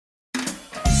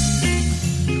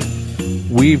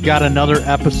We've got another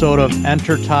episode of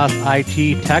Entertas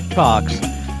IT Tech Talks.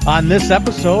 On this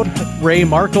episode, Ray,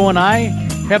 Marco, and I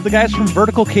have the guys from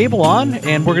Vertical Cable on,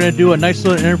 and we're going to do a nice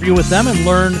little interview with them and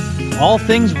learn all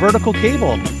things vertical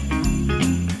cable.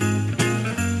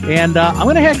 And I'm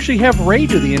going to actually have Ray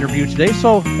do the interview today.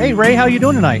 So, hey, Ray, how you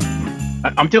doing tonight?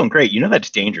 I'm doing great. You know that's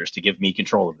dangerous to give me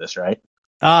control of this, right?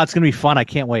 It's going to be fun. I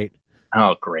can't wait.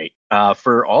 Oh, great.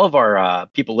 For all of our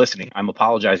people listening, I'm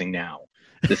apologizing now.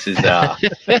 This is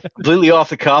completely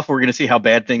off the cuff. We're going to see how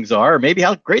bad things are, or maybe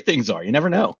how great things are. You never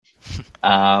know.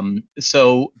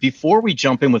 So before we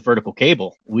jump in with Vertical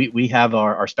Cable, we have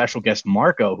our special guest,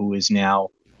 Marco, who is now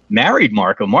married.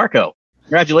 Marco,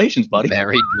 congratulations, buddy.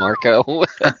 Married Marco.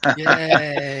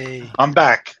 Yay. I'm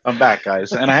back,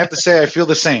 guys. And I have to say, I feel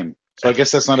the same. So I guess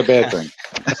that's not a bad thing.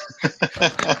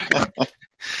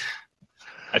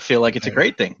 I feel like it's a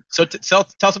great thing. So tell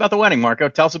us about the wedding, Marco.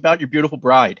 Tell us about your beautiful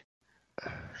bride.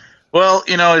 Well,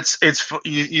 you know,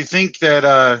 you think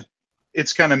that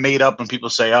it's kind of made up when people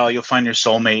say, "Oh, you'll find your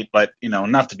soulmate," but you know,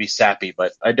 not to be sappy,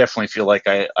 but I definitely feel like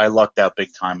I lucked out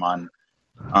big time on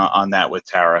that with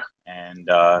Tara, and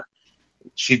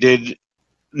she did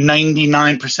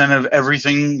 99% of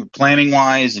everything planning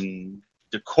wise and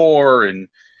decor and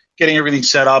getting everything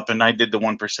set up, and I did the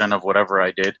 1% of whatever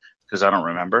I did because I don't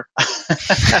remember.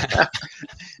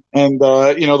 And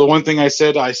you know, the one thing I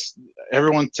said,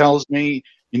 everyone tells me,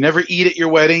 you never eat at your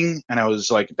wedding. And I was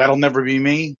like, that'll never be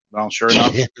me. Well, sure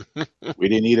enough, we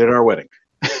didn't eat at our wedding.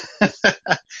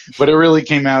 But it really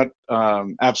came out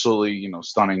absolutely, you know,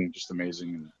 stunning, just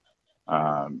amazing.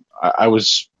 I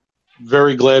was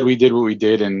very glad we did what we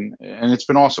did, and it's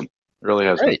been awesome. It really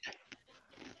has been.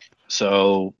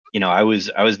 So, you know, I was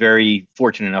very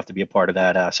fortunate enough to be a part of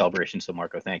that celebration. So,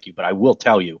 Marco, thank you. But I will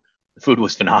tell you, the food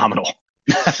was phenomenal.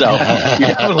 So you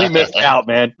definitely missed out,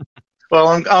 man. Well,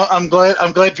 I'm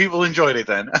glad people enjoyed it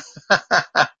then.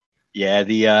 Yeah,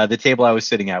 the table I was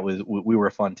sitting at we were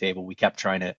a fun table. We kept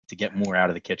trying to get more out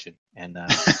of the kitchen, and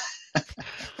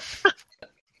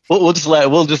we'll just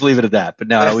leave it at that. But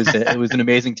no, it was an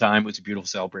amazing time. It was a beautiful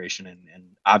celebration,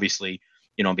 and obviously,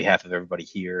 you know, on behalf of everybody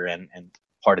here and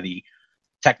part of the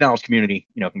technology community,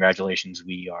 you know, congratulations.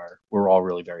 We're all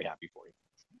really very happy for you.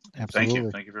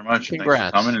 Absolutely. Thank you very much.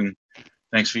 Congrats. Thanks for coming, and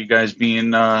thanks for you guys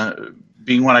being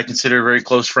what I consider very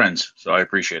close friends. So I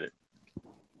appreciate it.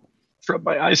 Rub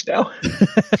my eyes now.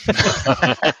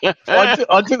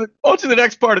 on to the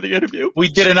next part of the interview. We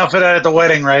did enough of that at the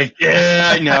wedding, right?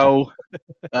 Yeah, I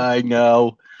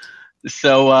know.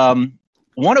 So,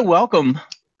 want to welcome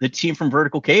the team from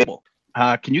Vertical Cable.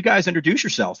 Can you guys introduce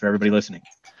yourselves for everybody listening?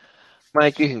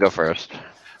 Mike, you can go first.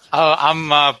 I'm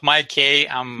Mike Kay.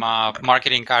 I'm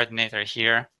marketing coordinator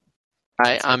here.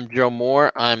 Hi, I'm Joe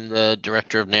Moore. I'm the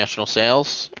director of national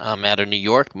sales. I'm out of New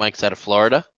York. Mike's out of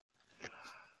Florida.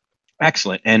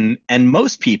 Excellent. And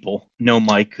most people know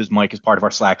Mike because Mike is part of our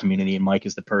Slack community, and Mike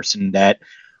is the person that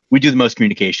we do the most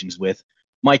communications with.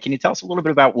 Mike, can you tell us a little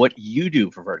bit about what you do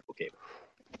for Vertical Cable?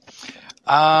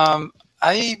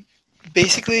 I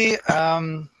basically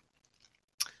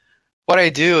what I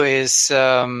do is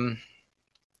I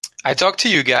talk to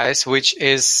you guys, which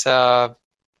is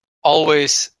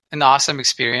always an awesome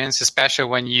experience, especially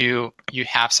when you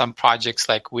have some projects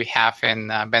like we have in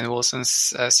Ben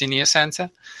Wilson's Senior Center.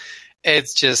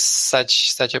 It's just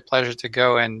such a pleasure to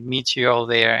go and meet you all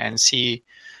there and see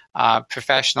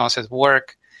professionals at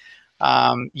work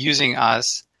using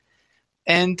us.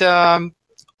 And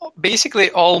basically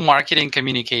all marketing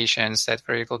communications that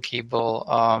Vertical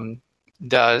Cable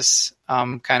does,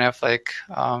 kind of like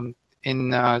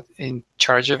in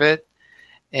charge of it.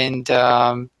 And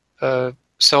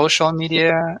social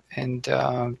media and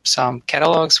some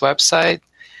catalogs, website,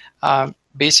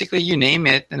 basically you name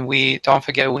it. And we don't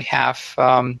forget we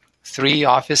have 3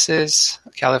 offices: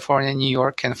 California, New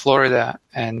York, and Florida,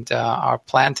 and our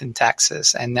plant in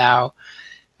Texas, and now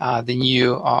the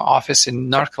new office in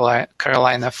North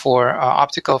Carolina for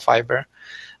optical fiber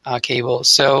cable.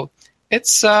 So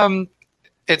it's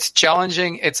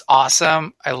challenging. It's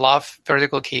awesome. I love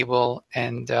Vertical Cable,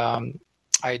 and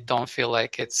I don't feel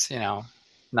like it's,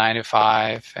 9 to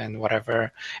 5 and whatever.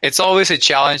 It's always a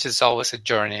challenge. It's always a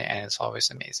journey, and it's always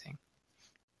amazing.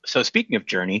 So speaking of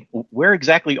journey, where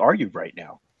exactly are you right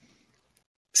now?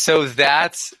 So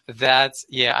that's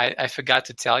I forgot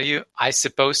to tell you. I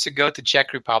supposed to go to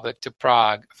Czech Republic, to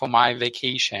Prague for my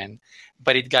vacation,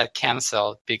 but it got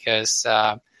canceled because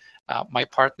my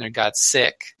partner got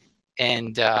sick,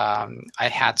 and I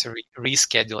had to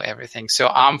reschedule everything. So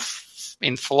I'm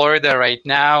in Florida right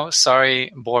now.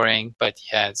 Sorry, boring, but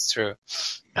yeah, it's true.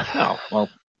 Oh, well,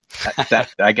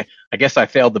 I guess I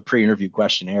failed the pre-interview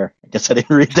questionnaire. I guess I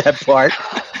didn't read that part.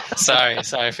 Sorry,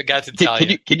 I forgot to tell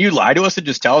you. Can you lie to us and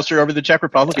just tell us you're over the Czech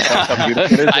Republic and tell us how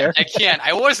beautiful it is there? I can't.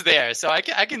 I was there, so I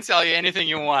can tell you anything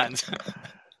you want.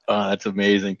 That's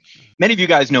amazing. Many of you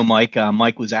guys know Mike.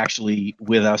 Mike was actually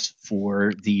with us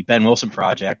for the Ben Wilson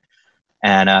project.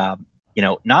 And,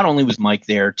 not only was Mike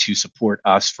there to support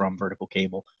us from Vertical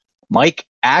Cable, Mike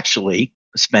actually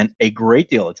spent a great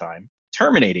deal of time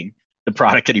terminating the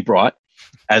product that he brought,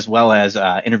 as well as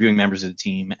interviewing members of the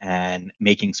team and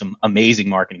making some amazing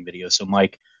marketing videos. So,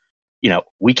 Mike,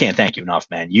 we can't thank you enough,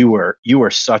 man. You were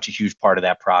such a huge part of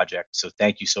that project. So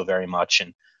thank you so very much.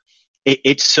 And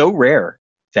it's so rare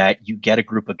that you get a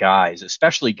group of guys,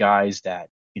 especially guys that,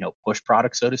 push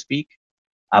products, so to speak.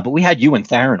 But we had you and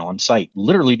Theron on site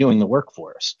literally doing the work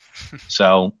for us.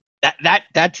 So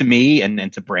that to me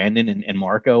and to Brandon and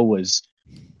Marco was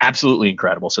absolutely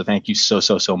incredible. So thank you so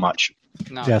much.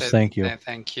 No, yes, thank you.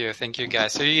 Thank you,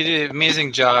 guys. So you did an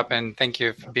amazing job, and thank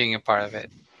you for being a part of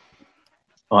it.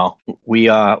 Well,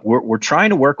 we're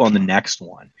trying to work on the next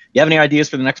one. You have any ideas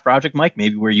for the next project, Mike?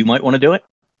 Maybe where you might want to do it?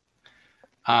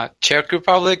 Czech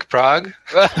Republic, Prague.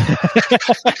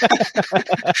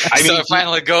 So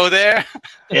finally go there.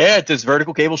 Yeah, does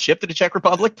Vertical Cable ship to the Czech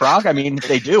Republic, Prague? I mean, if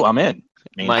they do, I'm in.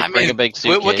 Bring a big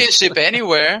suitcase. We can ship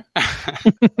anywhere.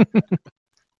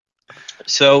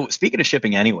 So, speaking of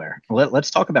shipping anywhere, let's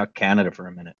talk about Canada for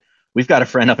a minute. We've got a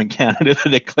friend up in Canada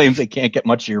that claims they can't get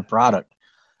much of your product.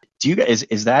 Do you guys,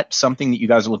 is that something that you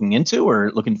guys are looking into,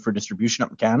 or looking for distribution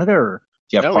up in Canada, or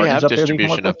do you have partners we have up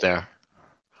distribution up there.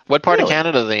 What part of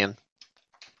Canada are they in?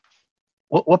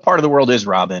 What part of the world is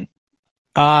Rob in?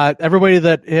 Everybody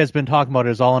that has been talking about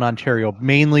it is all in Ontario,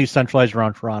 mainly centralized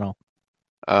around Toronto.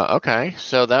 Okay,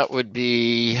 so that would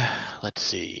be, let's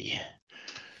see.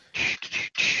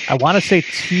 I want to say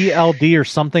TLD or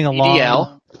something along.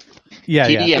 TDL. Yeah,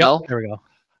 TDL. Yep, there we go.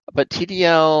 But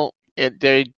TDL,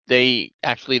 they're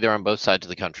on both sides of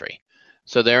the country.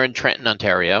 So they're in Trenton,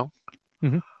 Ontario.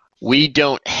 Mm-hmm. We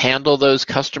don't handle those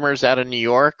customers out of New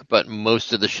York, but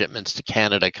most of the shipments to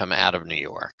Canada come out of New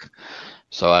York.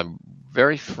 So I'm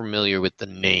very familiar with the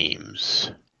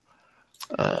names.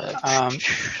 Let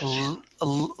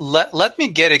me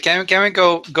get it. Can we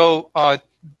go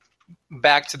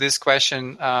back to this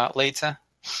question later?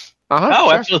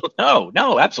 Sure. Absolutely.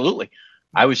 No, absolutely.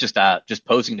 I was just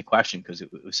posing the question because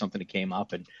it was something that came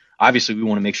up, and obviously we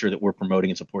want to make sure that we're promoting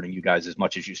and supporting you guys as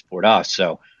much as you support us.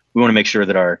 So we want to make sure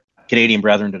that our Canadian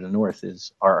brethren to the north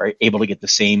are able to get the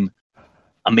same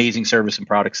amazing service and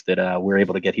products that we're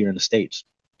able to get here in the States.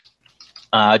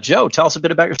 Joe, tell us a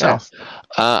bit about yourself.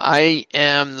 I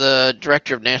am the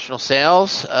director of national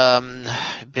sales.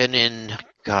 Been in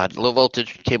low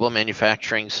voltage cable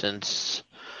manufacturing since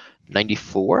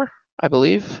 '94, I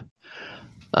believe.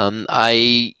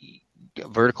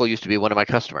 Vertical used to be one of my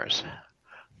customers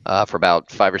for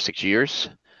about 5 or 6 years.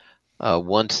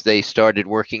 Once they started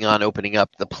working on opening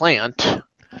up the plant,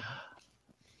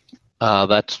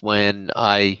 that's when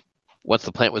once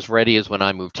the plant was ready is when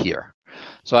I moved here.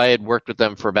 So I had worked with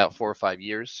them for about 4 or 5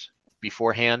 years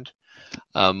beforehand.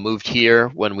 Moved here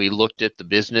when we looked at the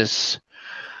business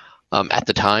at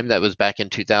the time. That was back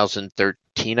in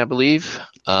 2013, I believe.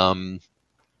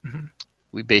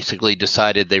 We basically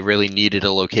decided they really needed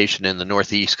a location in the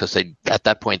Northeast because at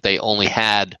that point they only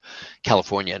had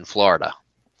California and Florida.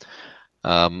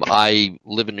 I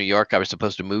live in New York. I was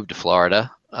supposed to move to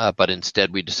Florida, but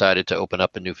instead we decided to open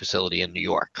up a new facility in New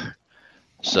York.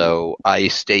 So I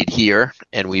stayed here,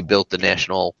 and we built the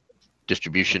national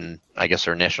distribution,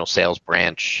 our national sales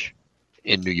branch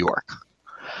in New York.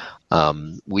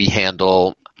 We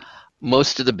handle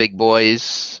most of the big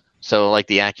boys, so like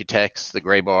the Accutex, the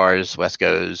Gray Bars,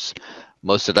 Wescos.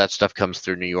 Most of that stuff comes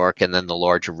through New York, and then the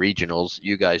larger regionals.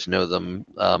 You guys know them,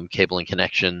 Cable and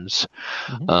Connections.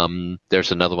 Mm-hmm.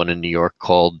 There's another one in New York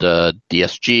called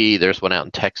DSG. There's one out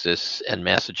in Texas and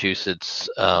Massachusetts.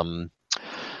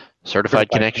 Certified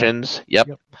Connections.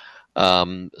 Yep.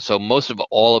 So most of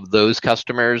all of those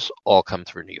customers all come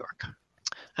through New York.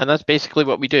 And that's basically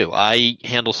what we do. I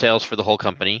handle sales for the whole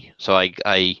company. So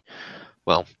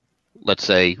let's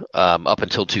say up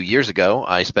until 2 years ago,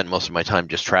 I spent most of my time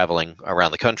just traveling around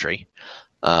the country.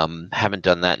 Haven't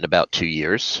done that in about 2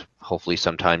 years. Hopefully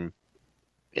sometime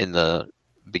in the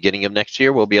beginning of next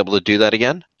year, we'll be able to do that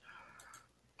again.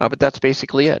 But that's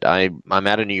basically it. I'm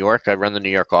out of New York. I run the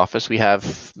New York office. We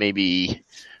have maybe,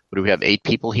 8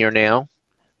 people here now,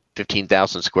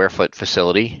 15,000 square foot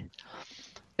facility.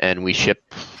 And we ship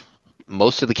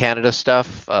most of the Canada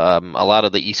stuff, a lot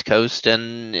of the East Coast,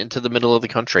 and into the middle of the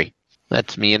country.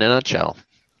 That's me in a nutshell.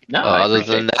 No, I Other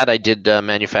appreciate than that, I did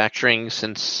manufacturing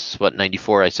since,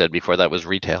 94 I said. Before that was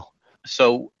retail.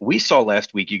 So we saw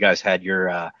last week you guys had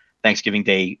your Thanksgiving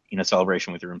Day,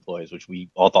 celebration with your employees, which we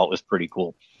all thought was pretty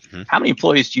cool. Mhm. How many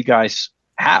employees do you guys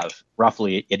have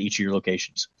roughly at each of your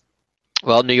locations?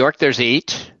 Well, New York, there's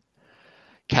 8.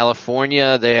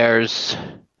 California, there's...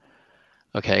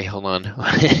 Okay, hold on.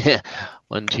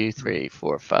 1, 2, 3,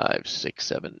 4, 5, 6,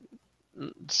 7.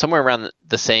 Somewhere around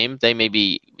the same. They may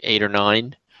be 8 or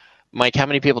 9. Mike, how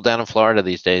many people down in Florida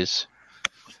these days?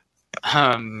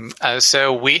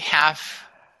 So we have,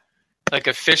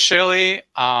 officially,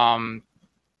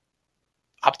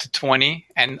 up to 20,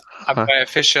 and by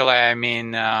officially I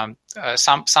mean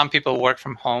some people work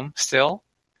from home still.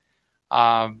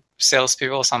 Some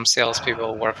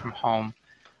salespeople work from home,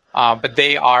 but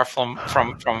they are from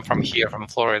here, from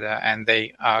Florida, and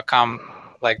they come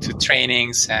to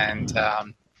trainings and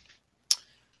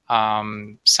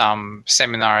some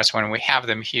seminars when we have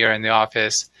them here in the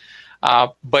office.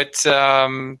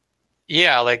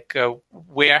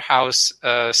 Warehouse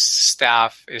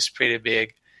staff is pretty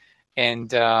big,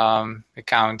 and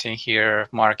accounting here,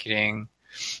 marketing,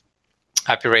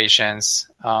 operations.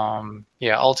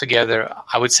 Altogether,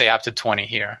 I would say up to 20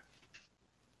 here.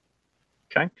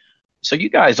 Okay. So you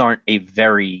guys aren't a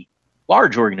very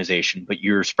large organization, but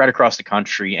you're spread across the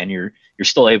country, and you're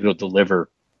still able to deliver,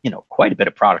 quite a bit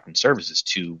of product and services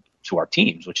to our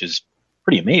teams, which is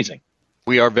pretty amazing.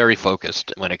 We are very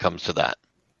focused when it comes to that.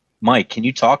 Mike, can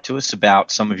you talk to us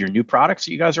about some of your new products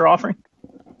that you guys are offering?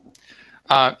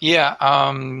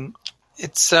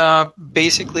 It's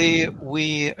basically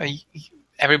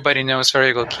everybody knows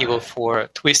Vertical Cable for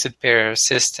twisted pair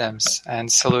systems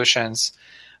and solutions.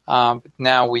 But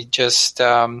now we just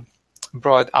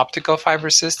brought optical fiber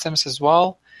systems as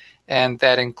well, and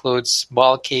that includes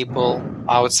bulk cable,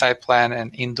 outside plant,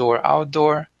 and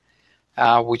indoor-outdoor,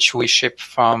 which we ship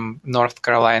from North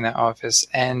Carolina office,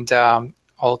 and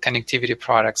all connectivity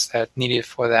products that needed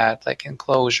for that, like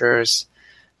enclosures,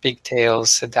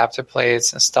 pigtails, adapter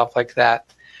plates, and stuff like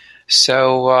that.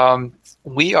 So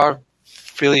we are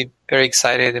really very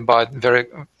excited about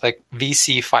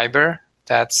VC fiber.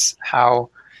 That's how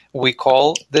we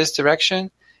call this direction.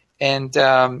 And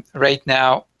right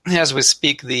now, as we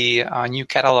speak, the new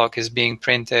catalog is being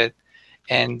printed,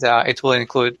 and it will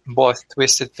include both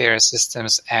twisted pair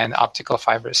systems and optical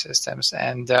fiber systems.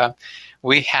 And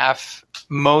we have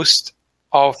most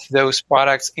of those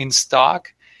products in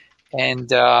stock,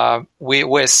 and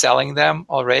we're selling them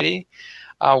already.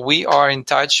 We are in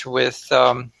touch with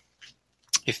a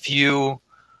few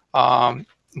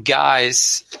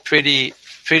guys, pretty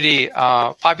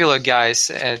popular guys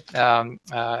at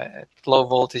low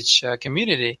voltage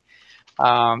community.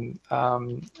 I'm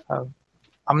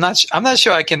not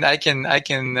sure I can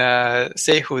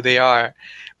say who they are,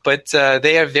 but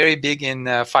they are very big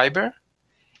in fiber,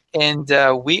 and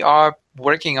we are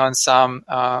working on some.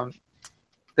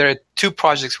 There are 2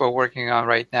 projects we're working on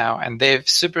right now, and they're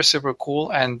super cool.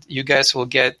 And you guys will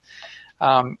get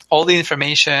all the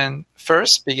information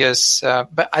first, because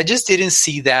but I just didn't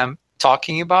see them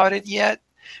talking about it yet,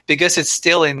 because it's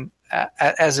still in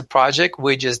as a project.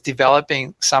 We're just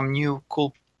developing some new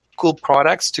cool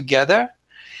products together,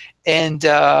 and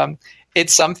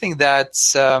it's something that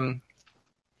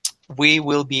we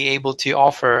will be able to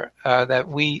offer, that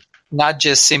we not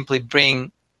just simply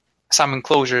bring some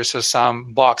enclosures or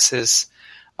some boxes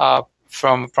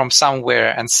from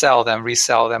somewhere and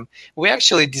resell them. We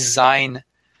actually design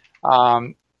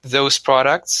those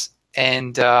products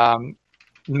and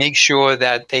make sure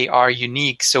that they are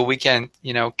unique, so we can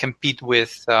compete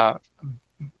with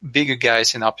bigger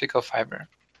guys in optical fiber.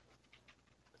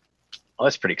 Well,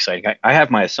 that's pretty exciting. I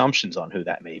have my assumptions on who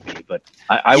that may be, but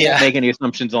I won't make any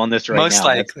assumptions on this right now.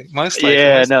 Most likely.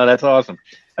 Yeah, no, that's awesome.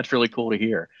 That's really cool to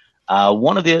hear.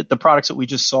 One of the products that we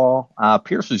just saw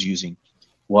Pierce was using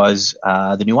was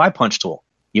the new iPunch tool.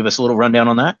 Give us a little rundown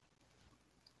on that.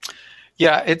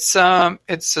 Yeah, it's a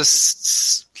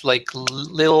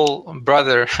little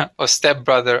brother or step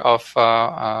brother of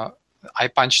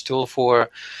iPunch tool for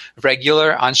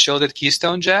regular unshielded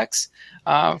Keystone jacks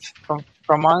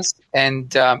from us,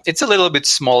 and it's a little bit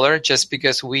smaller just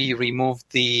because we removed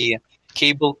the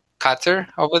cable cutter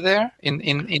over there in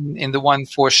the one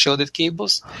for shielded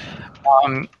cables,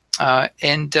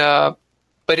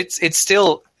 but it's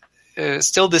still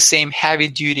the same heavy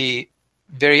duty,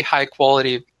 very high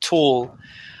quality tool.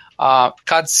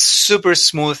 Cuts super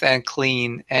smooth and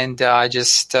clean, and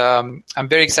I'm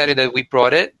very excited that we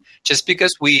brought it, just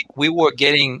because we were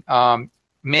getting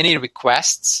many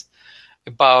requests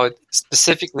about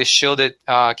specifically shielded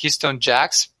Keystone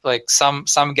jacks. Like some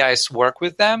guys work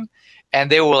with them, and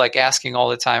they were like asking all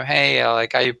the time, "Hey,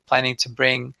 like, are you planning to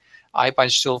bring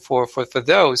iPunch tool for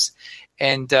those?"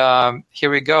 And here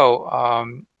we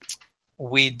go.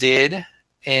 We did,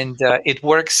 and it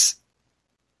works.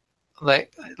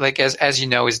 Like as you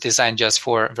know, is designed just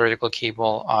for vertical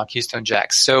cable Keystone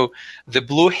jacks. So the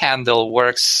blue handle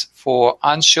works for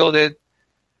unshielded,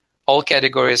 all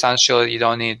categories unshielded. You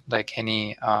don't need like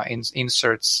any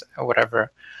inserts or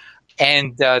whatever.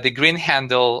 And the green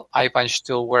handle iPunch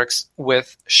tool works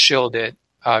with shielded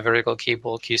vertical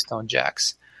cable Keystone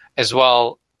jacks as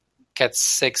well. Cat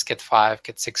 6, Cat 5,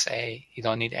 Cat 6A. You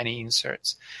don't need any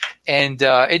inserts, and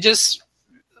it just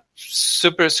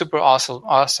super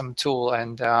awesome tool,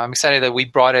 and I'm excited that we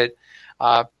brought it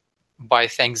by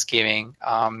Thanksgiving.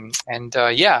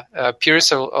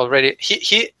 Pierce already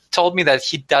he told me that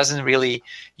he doesn't really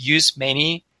use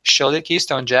many shielded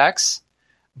Keystone jacks,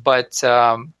 but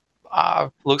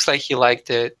looks like he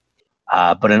liked it.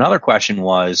 But another question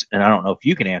was, and I don't know if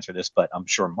you can answer this, but I'm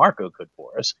sure Marco could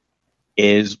for us,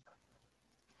 is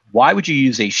why would you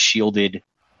use a shielded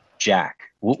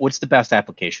jack? What's the best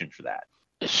application for that?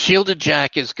 Shielded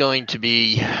jack is going to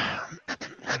be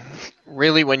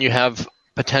really when you have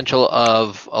potential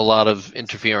of a lot of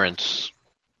interference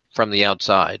from the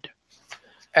outside.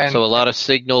 And So a lot of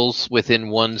signals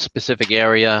within one specific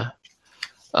area.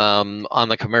 On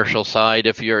the commercial side,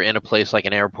 if you're in a place like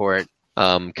an airport,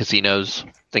 casinos,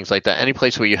 things like that, any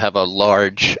place where you have a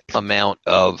large amount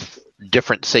of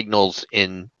different signals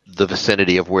in the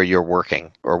vicinity of where you're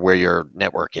working or where your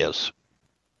network is.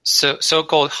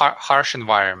 so-called harsh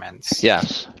environments.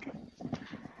 Yes.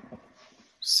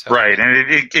 So, Right, and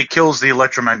it kills the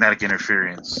electromagnetic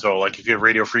interference. So, like if you have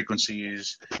radio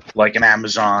frequencies, like an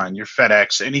Amazon, your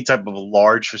FedEx, any type of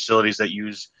large facilities that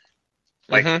use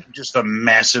like just a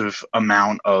massive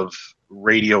amount of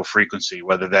radio frequency,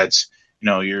 whether that's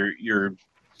your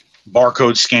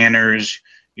barcode scanners,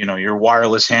 your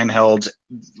wireless handhelds,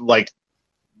 like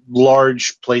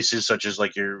large places such as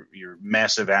like your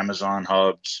massive Amazon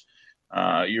hubs,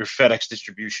 your FedEx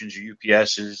distributions, your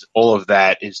UPSs, all of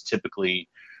that is typically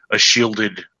a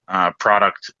shielded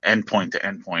product endpoint to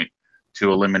endpoint to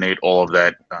eliminate all of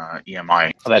that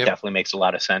EMI. Well, that definitely makes a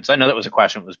lot of sense. I know that was a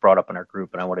question that was brought up in our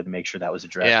group, and I wanted to make sure that was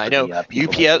addressed. Yeah, I know.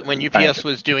 UPS, when UPS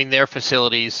was doing their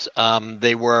facilities,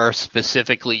 they were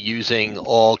specifically using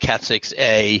all Cat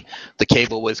 6A. The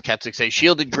cable was Cat 6A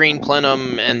shielded green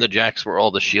plenum, and the jacks were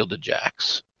all the shielded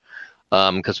jacks.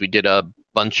 Because we did a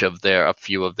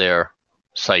few of their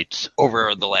sites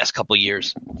over the last couple of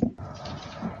years.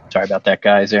 Sorry about that,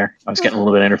 guys. There, I was getting a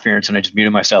little bit of interference, and I just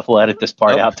muted myself. We'll edit this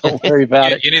part out. Don't worry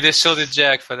about it. You need a shielded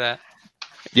jack for that.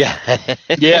 Yeah.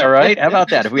 Yeah, right. How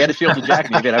about that? If we had a shielded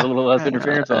jack, maybe I'd have a little less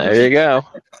interference on it. There you go.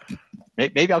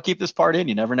 Maybe I'll keep this part in.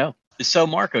 You never know. So,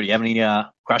 Marco, do you have any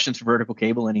questions for Vertical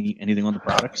Cable? Anything on the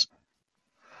products?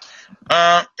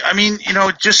 I mean,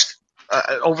 just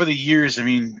over the years,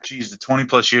 the 20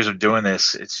 plus years of doing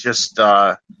this, it's just,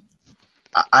 I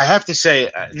have to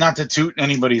say, not to toot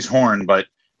anybody's horn, but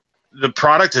the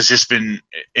product has just been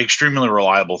extremely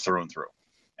reliable through and through.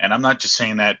 And I'm not just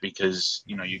saying that because,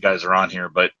 you guys are on here,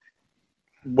 but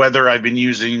whether I've been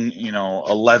using,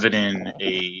 a Leviton,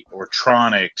 a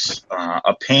Ortronix,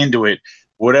 a Panduit,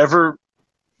 whatever,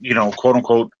 quote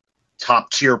unquote,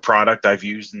 top tier product I've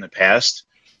used in the past,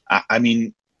 I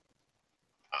don't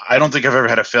think I've ever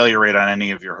had a failure rate on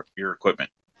any of your equipment.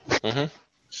 Mm-hmm.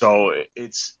 So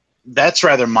that's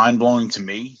rather mind blowing to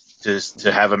me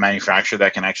to have a manufacturer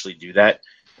that can actually do that.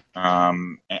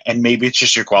 And maybe it's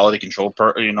just your quality control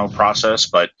process,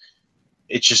 but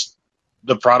it's just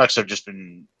the products have just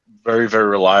been very, very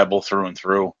reliable through and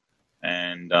through.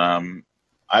 And I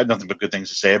have nothing but good things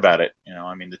to say about it. The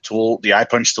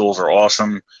iPunch tools are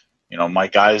awesome. My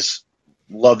guys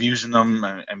love using them.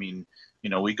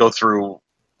 We go through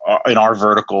in our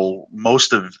vertical,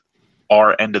 most of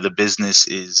our end of the business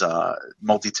is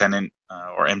multi-tenant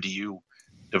or MDU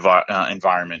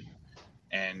environment,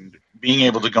 and being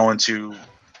able to go into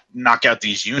knock out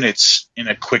these units in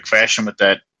a quick fashion with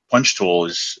that punch tool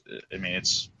is,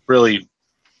 it's really,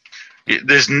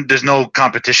 there's no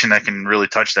competition that can really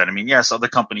touch that. Yes, other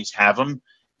companies have them,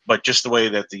 but just the way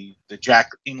that the jack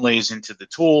inlays into the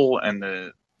tool and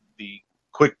the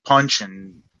quick punch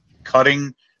and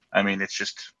cutting,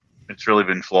 it's really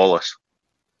been flawless.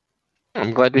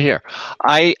 I'm glad to hear.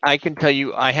 I can tell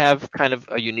you I have kind of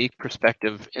a unique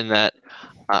perspective in that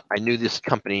I knew this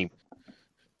company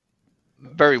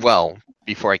very well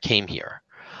before I came here.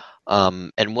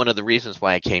 And one of the reasons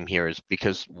why I came here is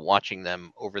because watching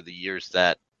them over the years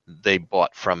that they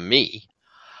bought from me,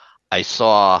 I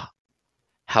saw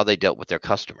how they dealt with their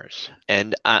customers.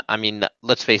 And I mean,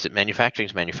 let's face it, manufacturing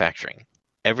is manufacturing.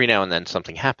 Every now and then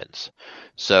something happens.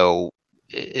 So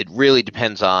it really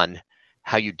depends on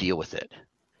how you deal with it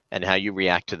and how you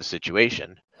react to the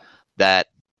situation. That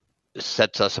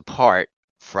sets us apart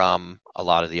from a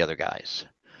lot of the other guys.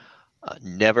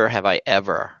 Never have I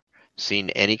ever seen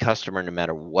any customer, no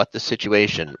matter what the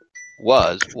situation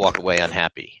was, walk away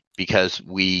unhappy, because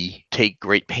we take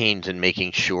great pains in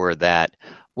making sure that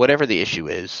whatever the issue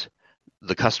is,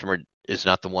 the customer is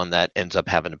not the one that ends up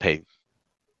having to pay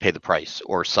the price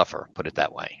or suffer, put it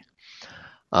that way.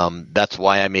 That's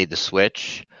why I made the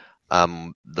switch.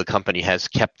 The company has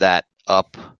kept that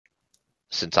up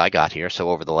since I got here, so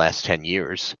over the last 10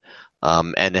 years,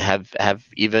 and have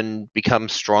even become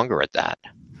stronger at that.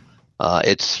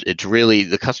 It's really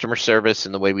the customer service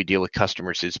and the way we deal with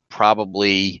customers is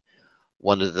probably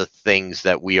one of the things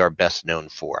that we are best known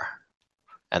for.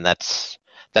 And that's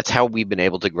how we've been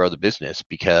able to grow the business,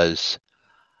 because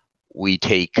we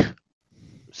take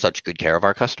such good care of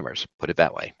our customers, put it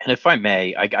that way. And if I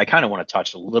may, I kind of want to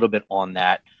touch a little bit on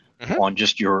that, on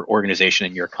just your organization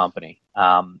and your company.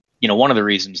 One of the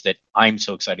reasons that I'm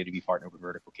so excited to be partnered with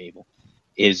Vertical Cable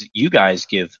is you guys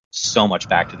give so much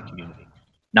back to the community.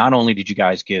 Not only did you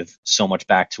guys give so much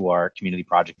back to our community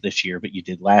project this year, but you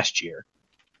did last year.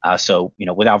 So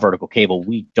without Vertical Cable,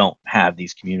 we don't have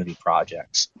these community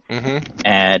projects.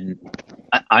 And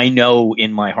I know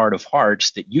in my heart of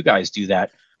hearts that you guys do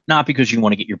that not because you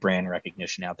want to get your brand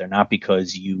recognition out there, not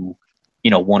because you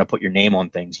want to put your name on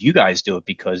things. You guys do it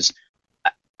because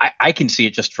I can see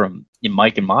it just from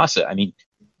Mike and Masa. I mean,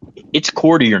 it's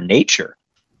core to your nature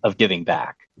of giving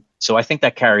back. So I think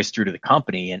that carries through to the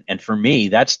company. And for me,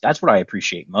 that's what I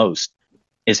appreciate most,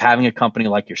 is having a company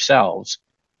like yourselves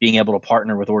being able to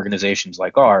partner with organizations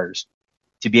like ours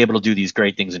to be able to do these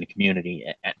great things in the community.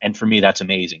 And for me, that's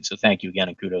amazing. So thank you again,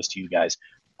 and kudos to you guys.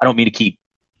 I don't mean to keep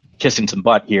kissing some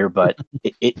butt here, but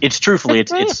it's truthfully,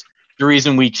 it's the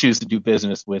reason we choose to do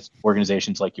business with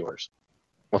organizations like yours.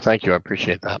 Well, thank you. I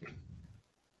appreciate that.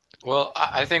 Well,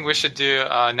 I think we should do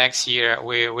next year.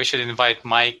 We should invite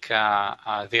Mike,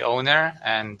 the owner,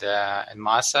 and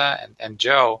Masa and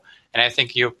Joe. And I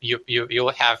think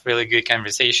you'll have really good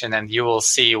conversation, and you will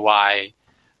see why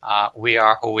we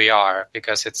are who we are,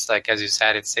 because it's like, as you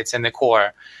said, it's in the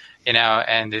core,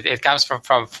 and it comes from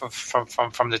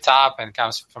the top and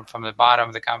comes from the bottom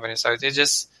of the company. So it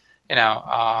just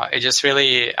it's just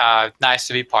really nice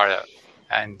to be part of.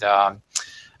 And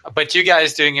but you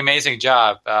guys doing an amazing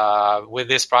job with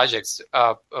these projects.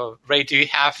 Ray, do you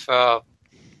have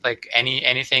like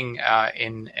anything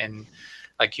in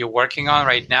like you're working on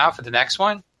right now for the next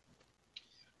one?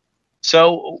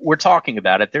 So we're talking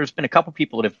about it. There's been a couple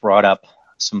people that have brought up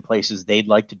some places they'd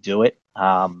like to do it.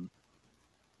 And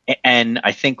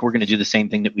I think we're going to do the same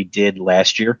thing that we did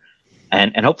last year,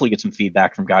 and hopefully get some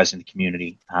feedback from guys in the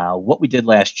community. What we did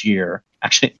last year,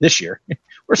 actually this year,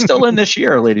 we're still in this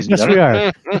year, ladies and gentlemen.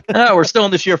 Yes, we are. We're still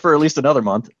in this year for at least another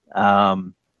month.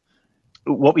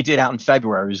 What we did out in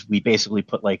February is we basically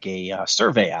put like a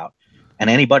survey out, and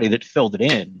anybody that filled it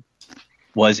in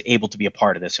was able to be a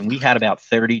part of this. And we had about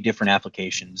 30 different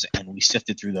applications, and we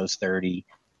sifted through those 30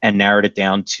 and narrowed it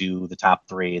down to the top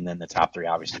 3. And then the top 3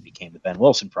 obviously became the Ben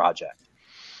Wilson Project.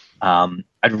 I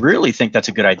really think that's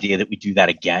a good idea that we do that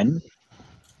again.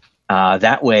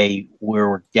 That way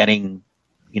we're getting,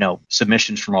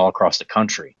 submissions from all across the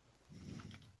country.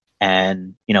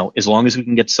 And, as long as we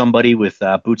can get somebody with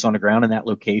boots on the ground in that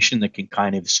location that can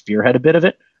kind of spearhead a bit of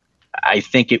it, I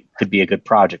think it could be a good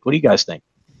project. What do you guys think?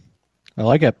 I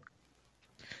like it.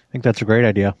 I think that's a great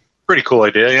idea. Pretty cool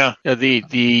idea, yeah.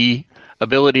 The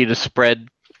ability to spread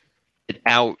it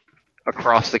out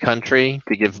across the country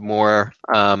to give more,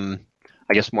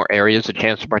 more areas a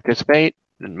chance to participate,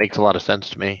 it makes a lot of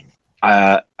sense to me.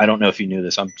 I don't know if you knew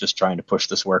this. I'm just trying to push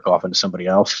this work off into somebody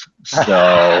else.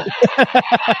 So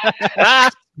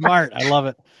Smart. I love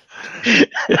it.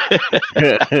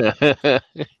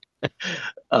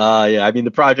 Yeah, I mean,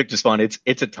 the project is fun.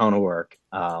 It's a ton of work.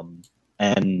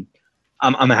 And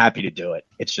I'm happy to do it.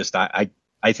 It's just, I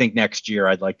think next year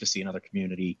I'd like to see another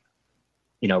community,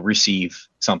 receive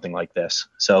something like this.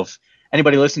 So if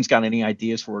anybody listening's got any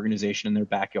ideas for organization in their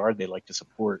backyard they'd like to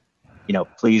support,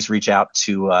 please reach out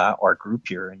to our group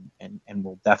here, and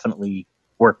we'll definitely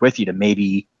work with you to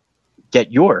maybe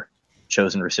get your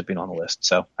chosen recipient on the list.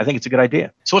 So I think it's a good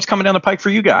idea. So what's coming down the pike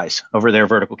for you guys over there,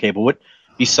 Vertical Cable? What,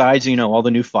 besides, all the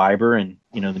new fiber and,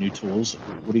 the new tools,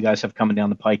 what do you guys have coming down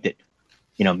the pike that,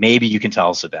 maybe you can tell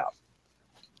us about?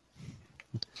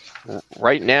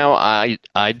 Right now,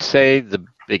 I'd say the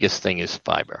biggest thing is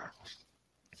fiber.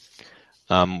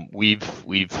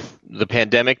 The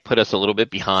pandemic put us a little bit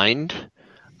behind.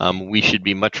 We should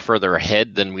be much further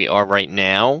ahead than we are right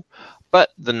now. But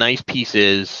the nice piece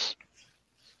is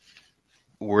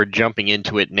we're jumping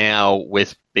into it now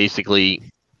with basically,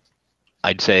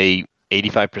 I'd say,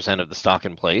 85% of the stock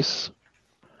in place,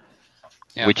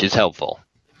 which is helpful.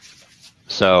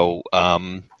 So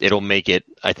it'll make it,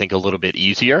 I think, a little bit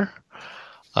easier.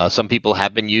 Some people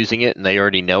have been using it and they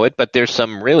already know it, but there's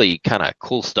some really kind of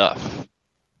cool stuff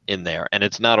in there. And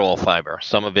it's not all fiber.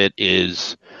 Some of it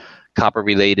is copper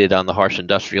related on the harsh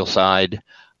industrial side.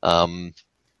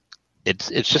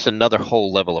 It's just another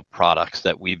whole level of products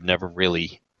that we've never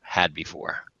really had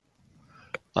before.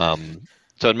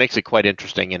 So it makes it quite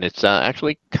interesting, and it's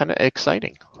actually kind of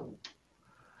exciting.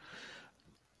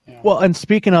 Well, and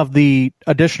speaking of the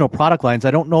additional product lines,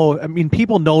 I don't know. I mean,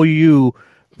 people know you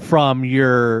from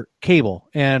your cable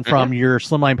and from your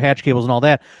slimline patch cables and all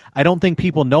that. I don't think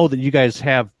people know that you guys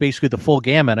have basically the full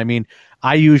gamut. I mean,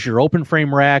 I use your open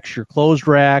frame racks, your closed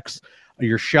racks,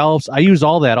 your shelves. I use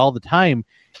all that all the time.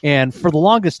 And for the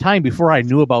longest time, before I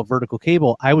knew about vertical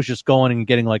cable, I was just going and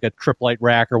getting like a Triplite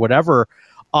rack or whatever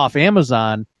off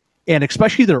Amazon. And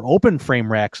especially their open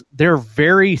frame racks, they're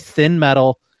very thin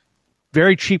metal,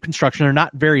 very cheap construction. They're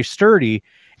not very sturdy.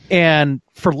 And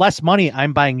for less money,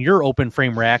 I'm buying your open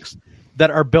frame racks that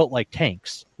are built like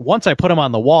tanks. Once I put them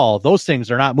on the wall, those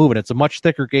things are not moving. It's a much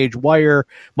thicker gauge wire,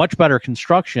 much better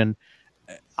construction.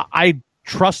 I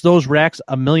trust those racks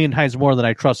a million times more than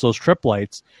I trust those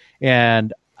Triplites.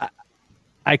 And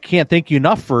I can't thank you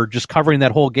enough for just covering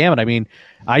that whole gamut. I mean,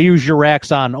 I use your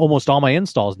racks on almost all my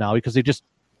installs now because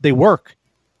they work.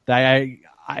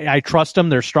 I trust them.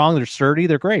 They're strong. They're sturdy.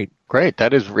 They're great. Great.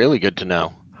 That is really good to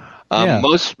know.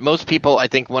 Most people, I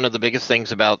think one of the biggest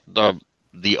things about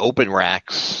the open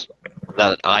racks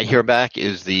that I hear back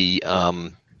is the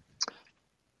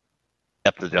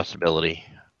depth adjustability.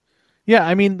 Yeah,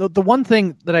 I mean, the one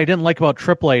thing that I didn't like about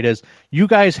Triplite is you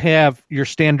guys have your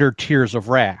standard tiers of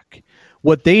rack.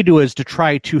 What they do is to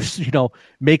try to,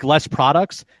 make less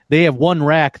products. They have one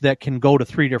rack that can go to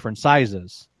 3 different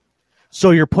sizes.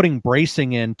 So you're putting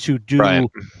bracing in to do, I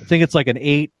think it's like an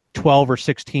 8, 12, or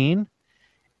 16.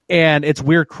 And it's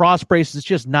weird cross brace. It's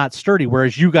just not sturdy.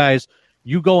 Whereas you guys,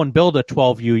 you go and build a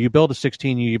 12U, you build a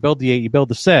 16U, you build the 8, you build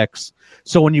the 6.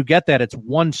 So when you get that, it's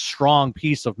one strong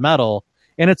piece of metal,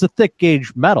 and it's a thick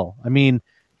gauge metal. I mean,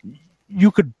 you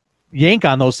could yank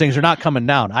on those things, they're not coming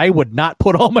down. I would not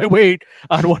put all my weight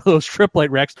on one of those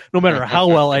Triplite racks, no matter how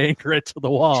well I anchor it to the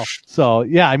wall. So,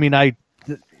 yeah, I mean, I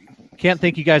can't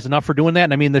thank you guys enough for doing that.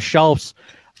 And I mean, the shelves,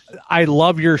 I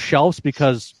love your shelves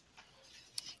because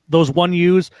those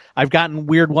 1Us, I've gotten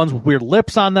weird ones with weird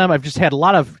lips on them. I've just had a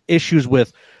lot of issues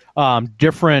with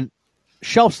different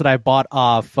shelves that I bought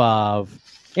off of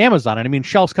Amazon. And I mean,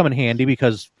 shelves come in handy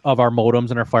because of our modems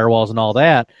and our firewalls and all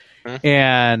that.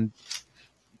 And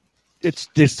it's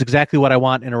exactly what I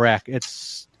want in a rack.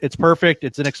 It's perfect.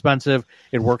 It's inexpensive.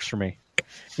 It works for me.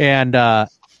 And I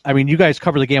mean, you guys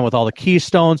cover the game with all the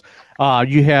keystones.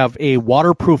 You have a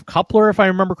waterproof coupler, if I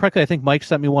remember correctly. I think Mike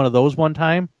sent me one of those one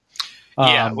time.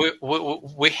 Yeah, we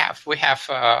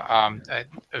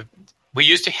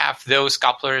used to have those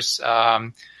couplers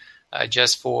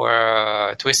just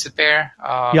for twisted pair.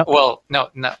 Yep. Well,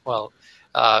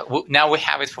 now we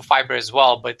have it for fiber as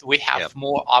well, but we have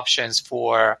more options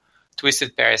for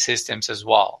twisted pair systems as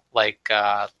well, like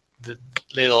the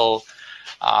little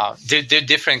the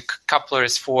different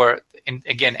couplers for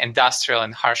industrial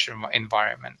and harsh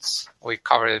environments. We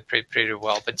covered it pretty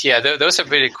well, but yeah, those are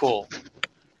really cool.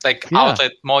 Like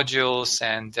outlet modules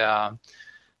and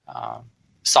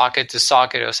socket to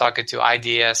socket or socket to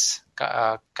IDS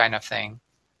kind of thing.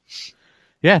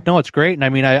 Yeah, no, it's great. And I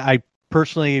mean, I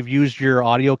personally have used your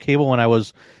audio cable when I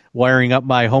was wiring up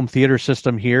my home theater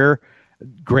system here.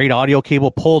 Great audio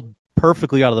cable, pulled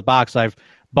perfectly out of the box. I've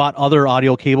bought other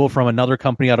audio cable from another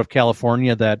company out of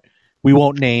California that we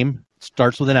won't name.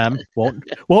 Starts with an M.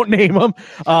 Won't name them.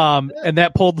 And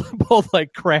that pulled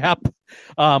like crap.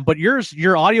 But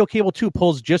your audio cable too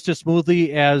pulls just as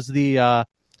smoothly as the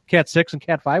Cat 6 and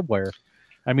Cat 5 wire.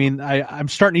 I mean, I'm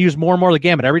starting to use more and more of the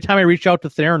gamut. Every time I reach out to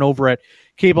Theron over at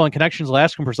Cable and Connections, I'll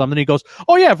ask him for something. He goes,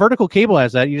 "Oh yeah, Vertical Cable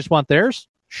has that. You just want theirs?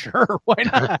 Sure, why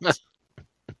not?"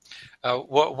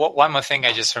 One more thing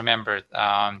I just remembered.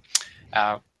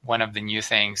 One of the new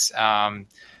things.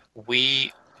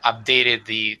 We updated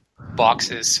the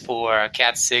boxes for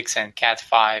Cat 6 and Cat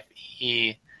 5.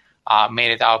 He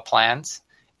made it our plans,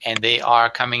 and they are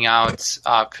coming out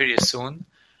pretty soon.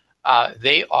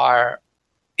 They are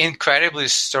incredibly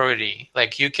sturdy.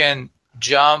 Like, you can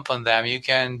jump on them, you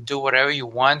can do whatever you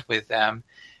want with them,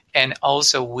 and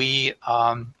also we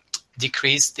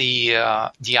decreased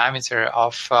the diameter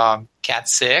of Cat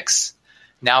 6.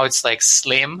 Now it's like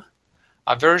slim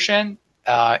version,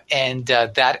 and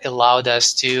that allowed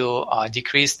us to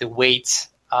decrease the weight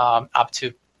up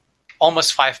to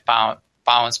almost 5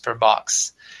 pounds per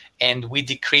box. And we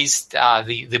decreased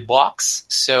the box,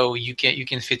 so you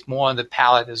can fit more on the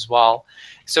pallet as well.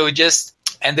 So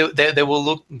they will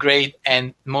look great,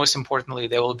 and most importantly,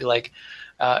 they will be like,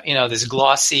 this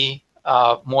glossy,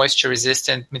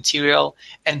 moisture-resistant material,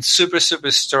 and super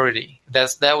sturdy.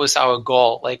 That was our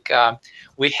goal. Like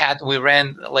we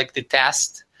ran like the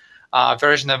test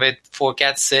version of it for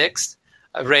Cat 6.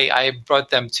 Ray, I brought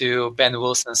them to Ben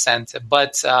Wilson Center,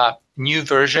 but new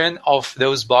version of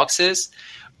those boxes,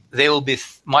 they will be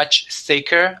much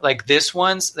thicker. Like this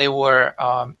ones, they were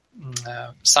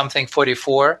something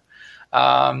 44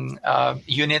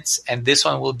 units, and this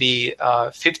one will be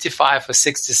 55 or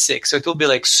 66. So it will be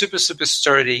like super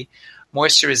sturdy,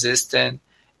 moisture resistant,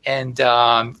 and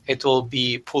it will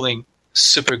be pulling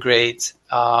super great.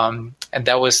 And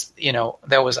that was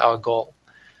our goal.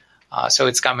 So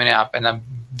it's coming up, and I'm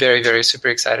very super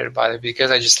excited about it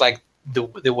because I just like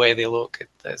the way they look.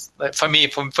 For me,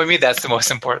 that's the most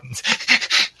important.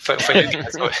 for you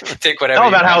guys, take whatever. It's all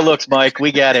about how it looks, Mike.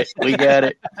 We get it.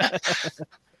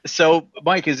 So,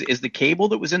 Mike, is the cable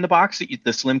that was in the box,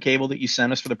 the slim cable that you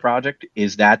sent us for the project,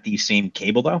 is that the same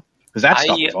cable though? Because that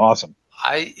stuff is awesome.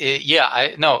 The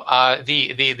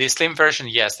slim version,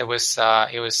 yes, it was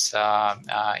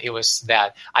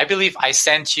that. I believe I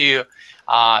sent you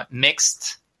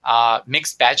mixed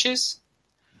batches,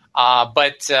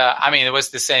 but it was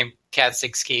the same Cat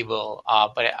 6 cable,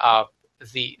 but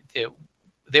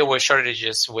there were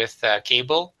shortages with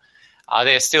cable.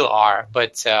 There still are,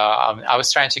 but I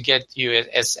was trying to get you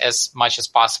as much as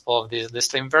possible of the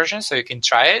slim version so you can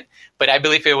try it. But I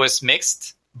believe it was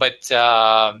mixed, but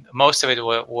most of it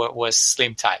was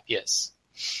slim type, yes.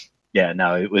 Yeah,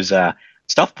 no, it was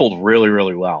stuff pulled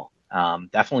really well.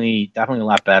 Definitely a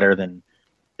lot better than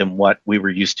what we were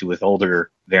used to with older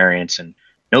variants, and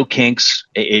no kinks.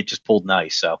 It just pulled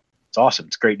nice, so it's awesome.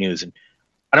 It's great news, and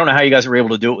I don't know how you guys were able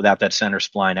to do it without that center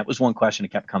spline. That was one question that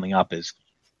kept coming up: is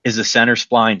the center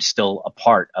spline still a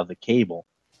part of the cable?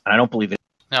 And I don't believe it.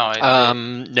 No,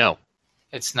 no,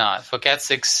 it's not for Cat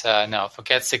 6. No, for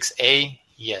Cat 6A,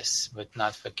 yes, but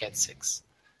not for Cat 6.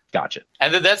 Gotcha.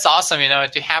 And that's awesome.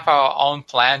 To have our own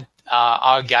plant.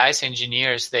 Our guys,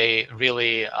 engineers, they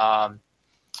really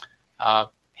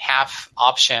have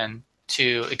option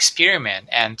to experiment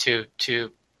and to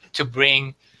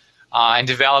bring and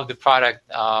develop the product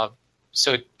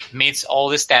so it meets all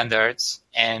the standards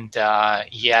and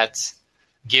yet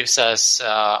gives us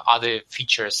other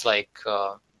features like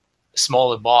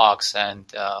smaller box and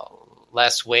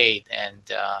less weight and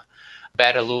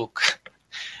better look,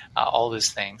 all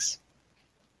these things.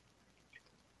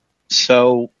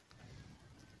 So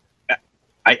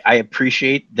I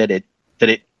appreciate that it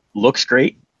looks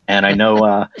great, and I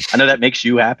know that makes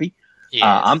you happy. Yes.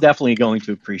 I'm definitely going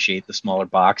to appreciate the smaller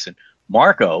box, and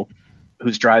Marco,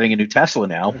 who's driving a new Tesla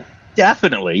now,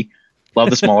 definitely love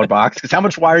the smaller box. Because how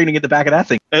much wiring to get the back of that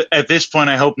thing? At this point,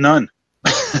 I hope none.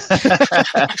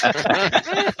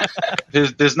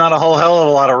 There's not a whole hell of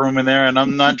a lot of room in there, and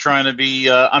I'm not trying to be.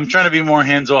 I'm trying to be more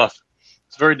hands off.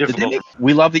 It's very difficult.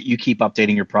 We love that you keep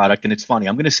updating your product, and it's funny.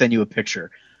 I'm going to send you a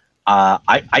picture.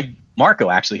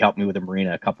 Marco actually helped me with a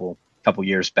marina a couple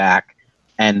years back,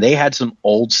 and they had some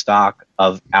old stock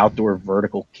of outdoor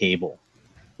vertical cable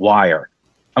wire.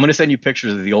 I'm going to send you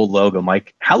pictures of the old logo,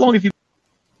 Mike. How long have you?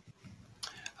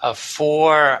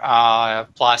 4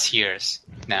 plus years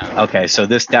now. Okay, so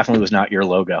this definitely was not your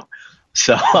logo.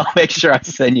 So I'll make sure I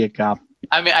send you a copy.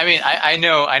 I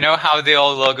know how the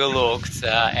old logo looked,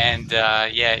 and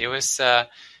it was.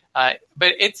 But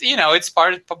it's it's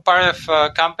part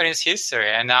of company's history,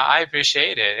 and I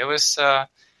appreciate it. It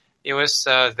was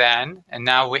then, and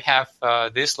now we have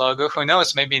this logo. Who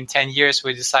knows? Maybe in 10 years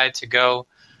we decide to go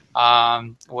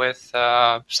with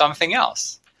something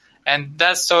else, and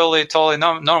that's totally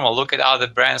normal. Look at other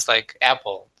brands like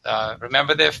Apple.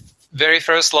 Remember the very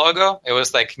first logo? It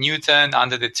was like Newton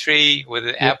under the tree with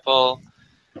the apple.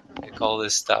 Like all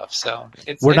this stuff. So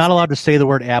we're not allowed to say the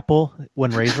word Apple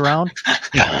when Ray's around.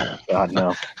 God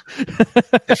no.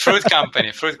 The fruit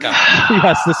company.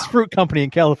 Yes, this fruit company in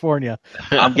California.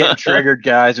 I'm getting triggered,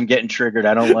 guys. I'm getting triggered.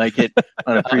 I don't like it. I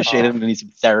don't appreciate it. I'm gonna need some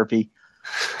therapy.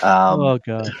 Oh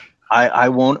god. I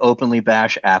won't openly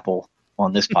bash Apple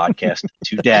on this podcast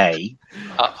today.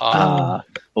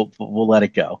 We'll let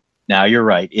it go. Now you're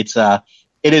right.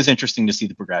 It is interesting to see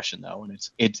the progression, though, and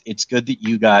it's good that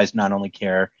you guys not only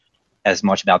care as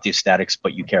much about the aesthetics,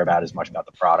 but you care about as much about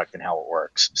the product and how it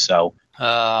works. So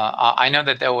I know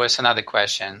that there was another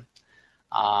question,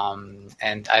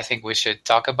 and I think we should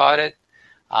talk about it.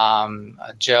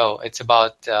 Joe, it's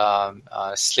about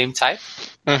slim type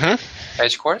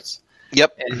patch cords.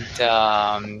 Yep. And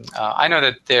I know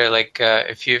that there are like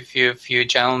a few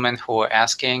gentlemen who are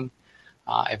asking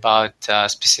about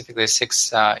specifically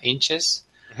 6 inches.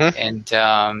 And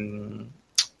do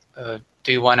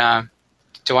you wanna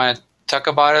talk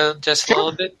about it just a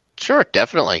little bit? Sure,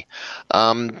 definitely.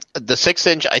 The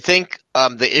 6-inch, I think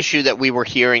the issue that we were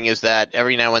hearing is that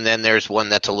every now and then there's one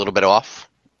that's a little bit off.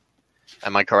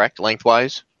 Am I correct,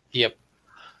 lengthwise? Yep.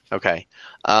 Okay.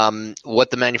 What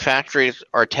the manufacturers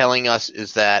are telling us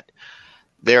is that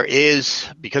there is,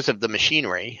 because of the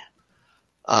machinery,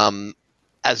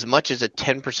 as much as a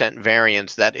 10%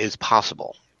 variance that is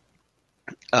possible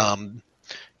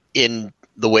in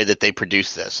the way that they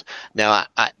produce this. Now,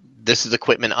 this is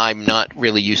equipment I'm not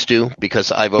really used to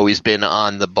because I've always been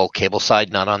on the bulk cable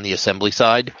side, not on the assembly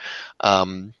side.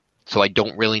 So I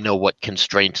don't really know what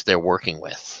constraints they're working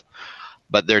with.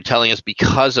 But they're telling us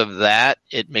because of that,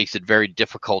 it makes it very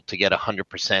difficult to get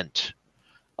 100%.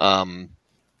 I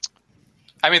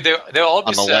mean, they'll all be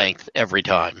on the length every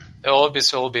time. There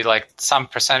will be like some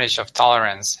percentage of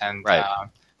tolerance and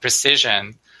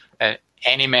precision that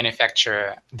any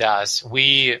manufacturer does.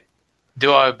 We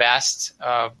do our best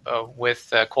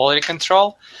with quality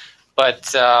control, but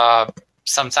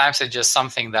sometimes it's just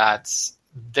something that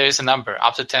there's a number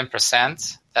up to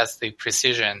 10%. That's the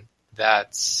precision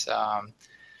that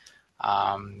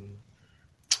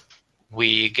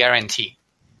we guarantee.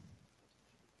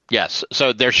 Yes,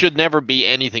 so there should never be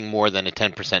anything more than a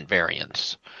 10%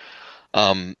 variance.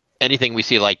 Anything we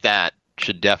see like that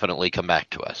should definitely come back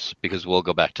to us because we'll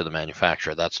go back to the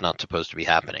manufacturer. That's not supposed to be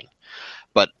happening.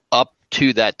 But up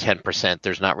to that 10%,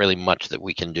 there's not really much that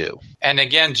we can do. And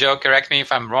again, Joe, correct me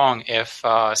if I'm wrong, if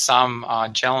some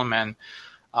gentlemen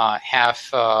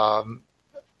have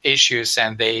issues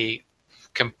and they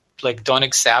don't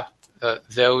accept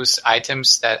those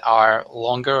items that are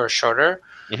longer or shorter,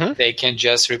 they can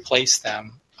just replace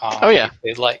them if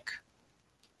they'd like.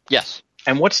 Yes.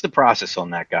 And what's the process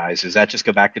on that, guys? Does that just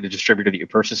go back to the distributor that you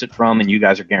purchase it from and you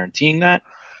guys are guaranteeing that?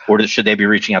 Or should they be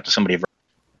reaching out to somebody?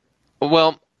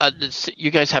 Well,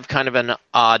 you guys have kind of an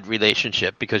odd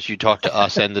relationship because you talk to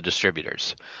us and the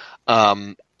distributors.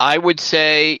 I would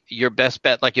say your best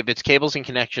bet, like if it's Cables and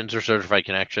Connections or Certified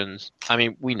Connections, I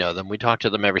mean, we know them. We talk to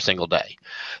them every single day.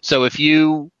 So if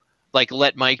you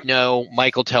let Mike know,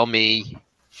 Mike will tell me,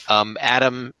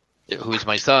 Adam, who's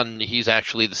my son, he's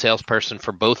actually the salesperson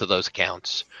for both of those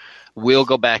accounts. We'll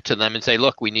go back to them and say,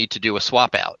 look, we need to do a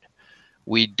swap out.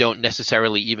 We don't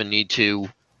necessarily even need to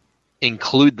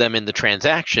include them in the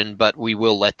transaction, but we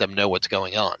will let them know what's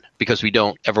going on because we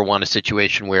don't ever want a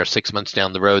situation where 6 months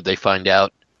down the road they find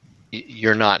out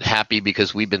you're not happy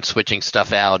because we've been switching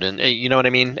stuff out. And you know what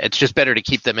I mean? It's just better to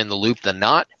keep them in the loop than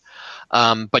not.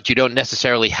 But you don't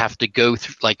necessarily have to go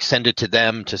through, send it to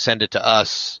them to send it to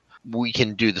us. We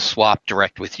can do the swap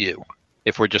direct with you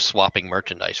if we're just swapping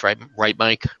merchandise, right? Right,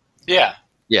 Mike? Yeah.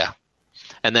 Yeah.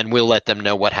 And then we'll let them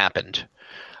know what happened.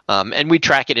 And we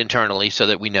track it internally so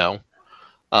that we know.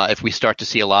 If we start to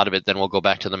see a lot of it, then we'll go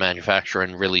back to the manufacturer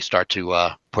and really start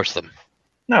to push them.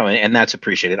 No, and that's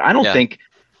appreciated. I don't think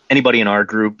anybody in our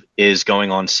group is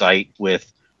going on site with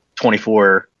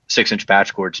 24 6-inch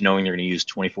patch cords knowing they're going to use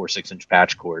 24 6-inch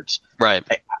patch cords. Right.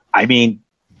 I mean,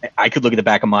 I could look at the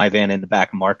back of my van and the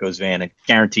back of Marco's van and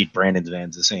guaranteed Brandon's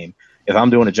van's the same. If I'm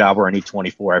doing a job where I need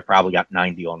 24, I've probably got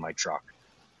 90 on my truck.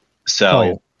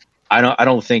 So I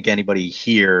don't think anybody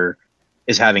here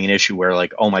is having an issue where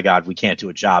oh my God, we can't do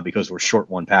a job because we're short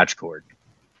one patch cord.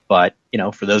 But,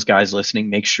 for those guys listening,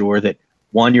 make sure that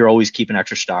one, you're always keeping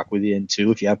extra stock with you. And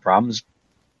two, if you have problems,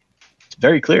 it's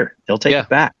very clear. They'll take it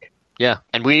back. Yeah.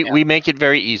 And we make it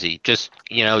very easy. Just,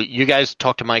 you guys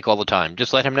talk to Mike all the time.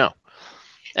 Just let him know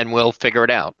and we'll figure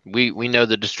it out. We know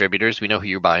the distributors. We know who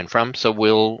you're buying from. So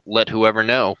we'll let whoever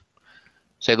know.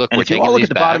 Say, look, we're taking these back. If you all look at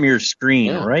the bottom of your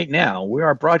screen right now, we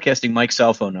are broadcasting Mike's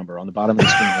cell phone number on the bottom of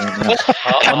the screen right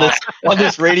now on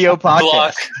this radio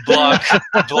podcast.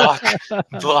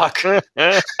 Block.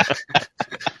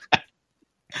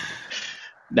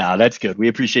 No, that's good. We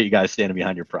appreciate you guys standing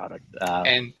behind your product.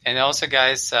 And also,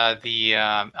 guys, so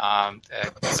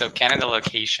Canada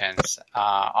locations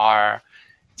are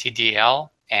TDL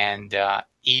and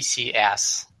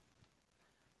ECS.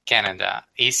 Canada.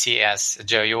 ECS.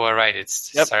 Joe, you were right.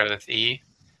 It's started with E.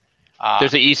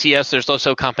 There's the ECS. There's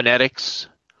also Componetics.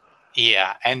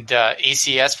 Yeah. And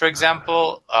ECS, for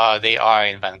example, they are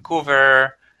in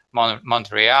Vancouver,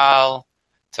 Montreal,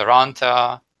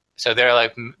 Toronto. So there are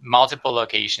like multiple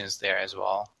locations there as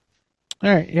well.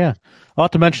 All right, yeah. I'll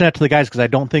have to mention that to the guys because I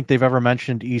don't think they've ever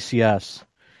mentioned ECS.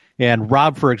 And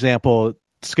Rob, for example,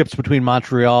 skips between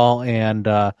Montreal and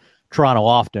Toronto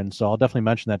often, so I'll definitely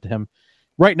mention that to him.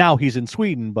 Right now he's in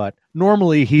Sweden, but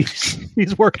normally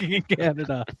he's working in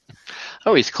Canada.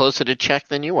 Oh, he's closer to Czech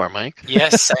than you are, Mike.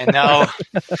 Yes, I know.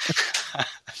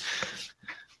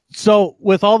 So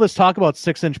with all this talk about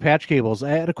 6-inch patch cables, I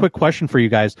had a quick question for you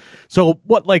guys. So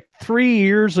like 3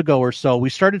 years ago or so, we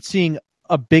started seeing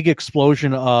a big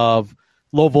explosion of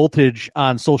low voltage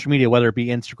on social media, whether it be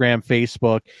Instagram,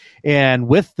 Facebook. And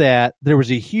with that, there was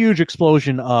a huge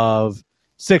explosion of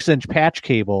 6-inch patch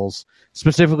cables,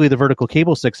 specifically the vertical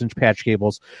cable 6-inch patch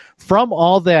cables. From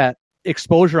all that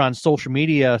exposure on social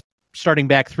media starting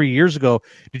back 3 years ago,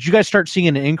 did you guys start seeing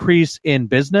an increase in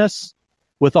business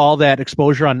with all that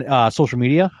exposure on social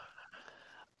media?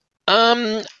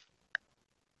 I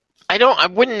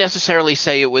wouldn't necessarily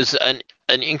say it was an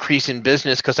increase in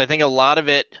business, because I think a lot of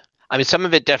it, I mean, some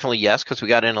of it definitely, yes, because we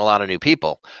got in a lot of new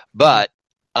people, but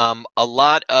a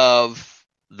lot of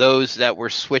those that were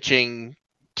switching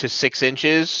to 6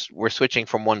 inches were switching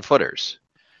from 1-footers.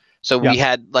 So we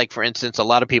had, like, for instance, a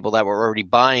lot of people that were already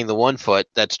buying the 1-foot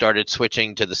that started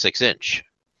switching to the 6-inch.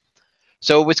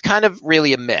 So it was kind of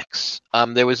really a mix.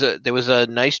 There was a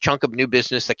nice chunk of new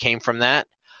business that came from that.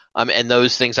 And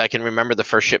those things, I can remember the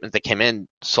first shipment that came in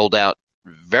sold out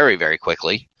very, very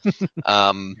quickly.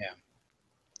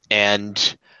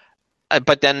 And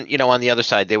but then, on the other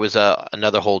side, there was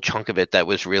another whole chunk of it that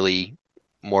was really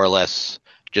more or less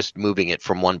just moving it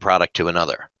from one product to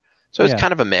another. So it's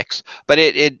kind of a mix, but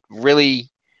it really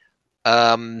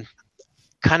kind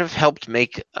of helped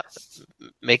make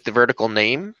the vertical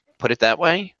name, put it that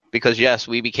way, because yes,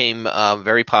 we became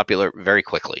very popular very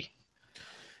quickly,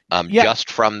 just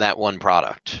from that one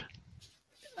product.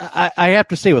 I have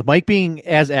to say, with Mike being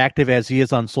as active as he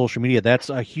is on social media, that's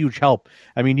a huge help.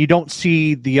 I mean, you don't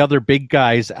see the other big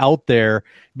guys out there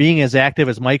being as active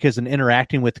as Mike is and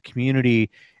interacting with the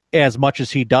community as much as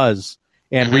he does,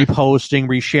 and reposting,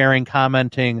 resharing,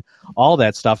 commenting, all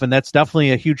that stuff. And that's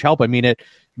definitely a huge help. I mean, it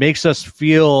makes us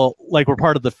feel like we're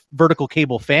part of the Vertical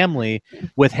Cable family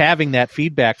with having that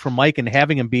feedback from Mike and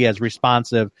having him be as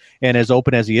responsive and as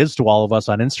open as he is to all of us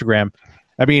on Instagram.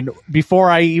 I mean, before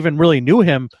I even really knew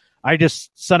him, I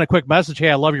just sent a quick message,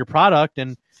 "Hey, I love your product,"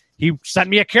 and he sent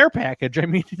me a care package. I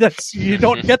mean, you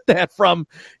don't get that from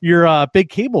your big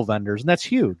cable vendors, and that's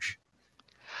huge.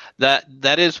 That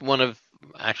is one of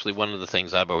the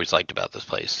things I've always liked about this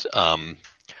place.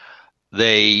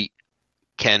 They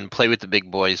can play with the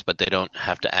big boys, but they don't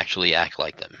have to actually act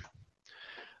like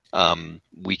them.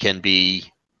 We can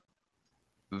be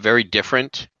very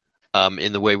different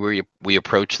in the way we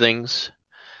approach things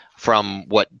from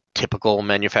what typical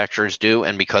manufacturers do,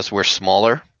 and because we're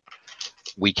smaller,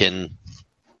 we can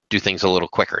do things a little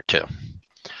quicker too,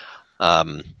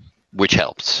 which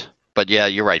helps. But yeah,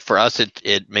 you're right. For us,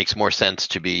 it makes more sense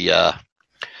to be,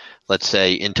 let's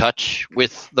say, in touch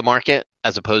with the market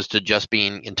as opposed to just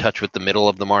being in touch with the middle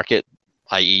of the market,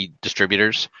 i.e.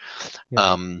 distributors,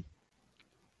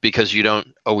 because you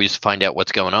don't always find out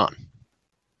what's going on.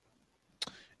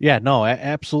 Yeah, no,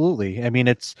 absolutely. I mean,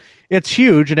 it's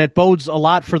huge, and it bodes a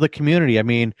lot for the community. I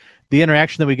mean, the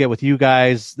interaction that we get with you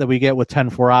guys, that we get with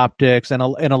 10-4 Optics, and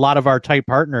a lot of our tight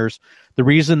partners, the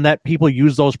reason that people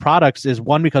use those products is,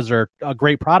 one, because they're a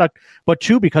great product, but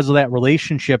two, because of that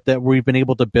relationship that we've been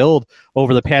able to build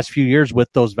over the past few years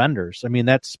with those vendors. I mean,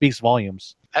 that speaks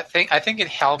volumes. I think it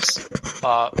helps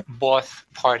both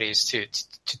parties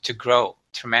to grow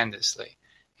tremendously.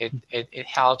 It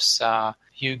helps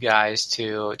you guys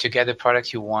to get the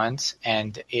product you want,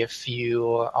 and if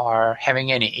you are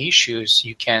having any issues,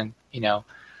 you can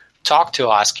talk to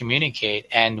us, communicate,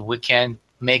 and we can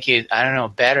make it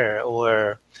better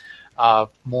or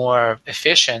more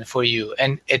efficient for you,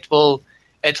 and it will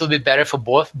be better for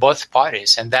both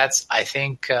parties, and that's, I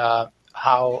think,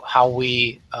 how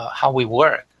we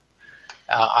work.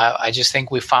 I just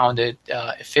think we found it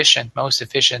most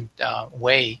efficient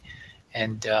way,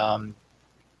 and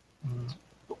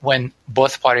when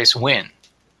both parties win.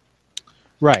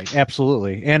 Right,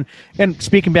 absolutely. And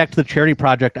speaking back to the charity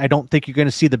project, I don't think you're going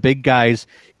to see the big guys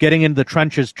getting into the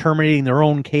trenches, terminating their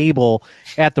own cable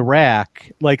at the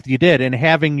rack like you did, and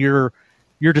having your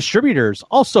distributors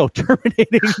also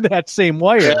terminating that same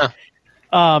wire.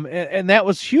 Yeah. And that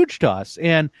was huge to us.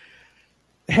 And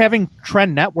having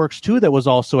Trend Networks, too, that was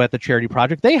also at the charity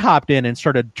project, they hopped in and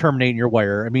started terminating your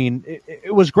wire. I mean,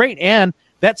 it was great. And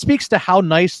that speaks to how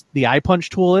nice the iPunch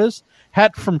tool is.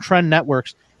 Het from Trend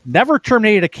Networks never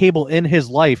terminated a cable in his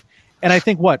life, And I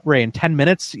think Ray, in 10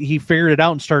 minutes he figured it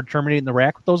out and started terminating the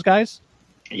rack with those guys.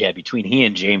 Yeah, between he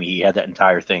and Jamie, he had that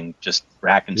entire thing just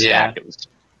rack and stack. Yeah.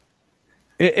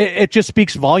 It just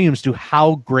speaks volumes to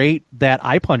how great that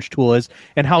iPunch tool is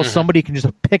and how somebody can just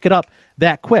pick it up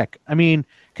that quick. I mean,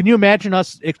 can you imagine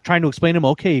us trying to explain to them,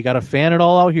 okay, you got to fan it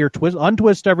all out here,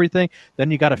 untwist everything,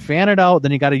 then you got to fan it out,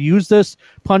 then you got to use this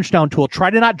punch down tool. Try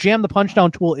to not jam the punch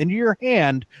down tool into your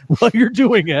hand while you're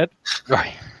doing it.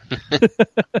 Right.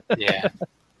 Yeah.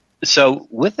 So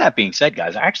with that being said,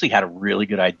 guys, I actually had a really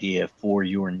good idea for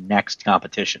your next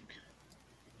competition.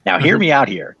 Now, hear me out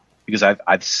here, because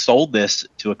I've sold this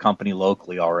to a company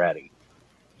locally already.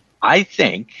 I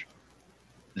think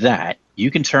that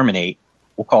you can terminate,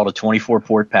 we'll call it a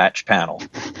 24-port patch panel,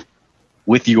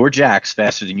 with your jacks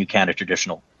faster than you can a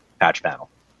traditional patch panel.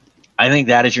 I think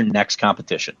that is your next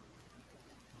competition.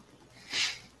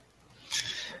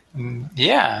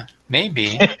 Yeah,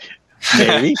 maybe.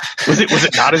 Maybe. Was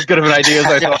it not as good of an idea as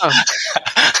I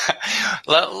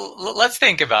thought? Let's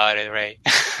think about it, right?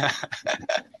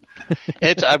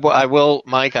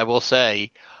 I will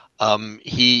say,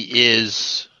 he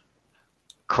is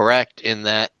correct in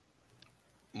that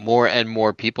more and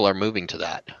more people are moving to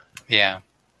that. Yeah.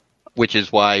 Which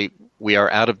is why we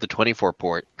are out of the 24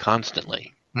 port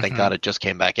constantly. Thank God it just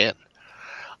came back in.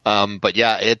 But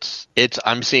yeah,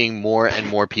 I'm seeing more and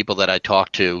more people that I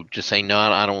talk to just saying, no,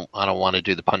 I don't want to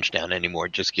do the punch down anymore.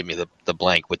 Just give me the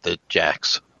blank with the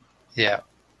jacks. Yeah.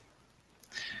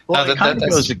 Well, it kind of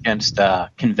goes against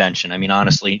convention. I mean,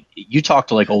 honestly, you talk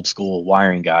to like old school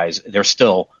wiring guys, they're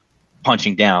still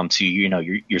punching down to,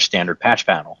 your standard patch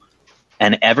panel.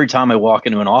 And every time I walk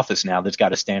into an office now that's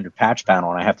got a standard patch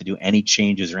panel and I have to do any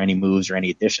changes or any moves or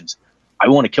any additions, I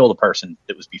want to kill the person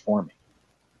that was before me.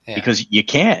 Yeah. Because you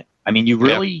can't. I mean, you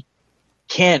really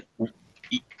can't.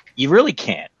 You really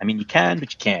can't. I mean, you can,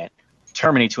 but you can't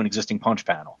terminate to an existing punch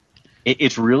panel.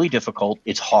 It's really difficult.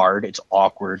 It's hard. It's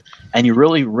awkward. And you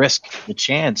really risk the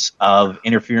chance of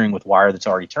interfering with wire that's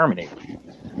already terminated.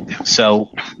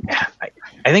 So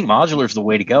I think modular is the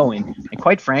way to go. And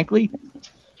quite frankly,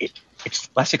 it's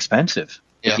less expensive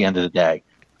at the end of the day.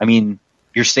 I mean,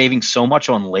 you're saving so much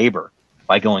on labor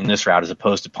by going this route as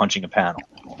opposed to punching a panel.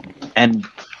 And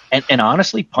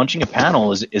honestly, punching a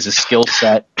panel is a skill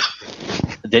set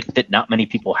that not many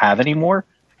people have anymore.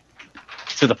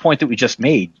 To the point that we just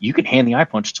made, you can hand the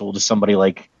iPunch tool to somebody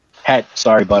like Het.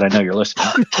 Sorry, bud, I know you're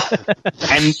listening.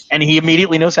 and he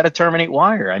immediately knows how to terminate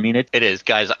wire. I mean, it is,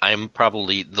 guys. I'm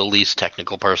probably the least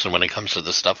technical person when it comes to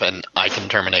this stuff, and I can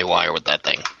terminate wire with that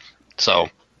thing. So,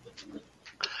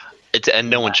 and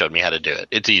no one showed me how to do it.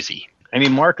 It's easy. I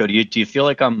mean, Marco, do you feel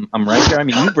like I'm right there? I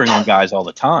mean, you bring on guys all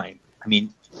the time. I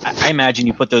mean, I imagine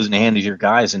you put those in the hands of your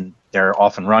guys, and they're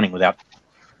off and running without.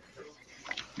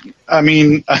 I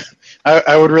mean,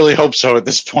 I would really hope so at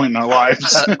this point in our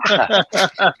lives.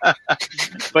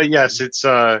 But yes, it's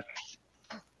a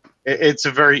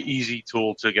very easy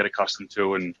tool to get accustomed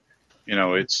to, and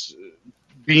it's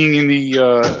being in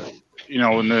the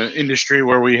in the industry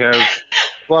where we have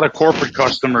a lot of corporate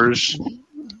customers.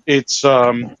 It's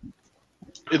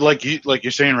like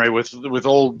you're saying, right, with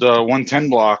old 110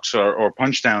 blocks or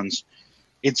punch downs,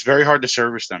 it's very hard to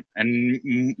service them,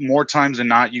 and more times than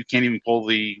not, you can't even pull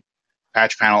the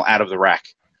patch panel out of the rack.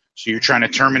 So you're trying to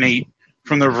terminate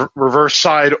from the reverse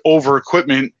side over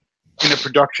equipment in a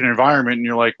production environment, and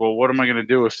you're like, well, what am I going to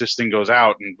do if this thing goes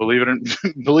out? And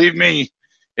believe me,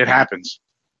 it happens.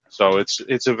 So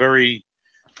it's a very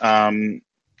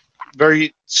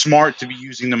very smart to be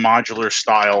using the modular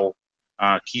style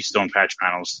Keystone patch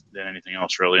panels than anything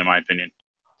else, really, in my opinion.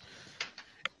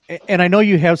 And I know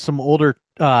you have some older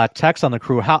techs on the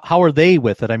crew. How are they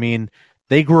with it? I mean,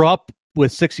 they grew up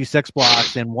with 66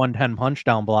 blocks and 110 punch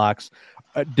down blocks.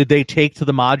 Did they take to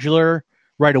the modular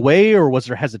right away, or was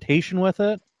there hesitation with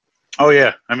it? Oh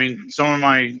yeah, I mean, some of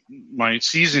my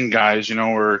seasoned guys,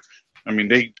 they're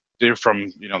from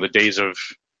the days of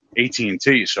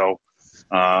AT&T, so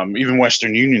even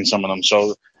Western Union, some of them.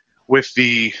 So with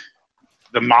the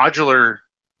modular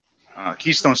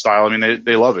Keystone style, I mean,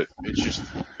 they love it. It's just,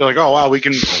 they're like, oh wow, we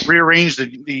can rearrange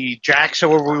the jacks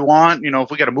however we want.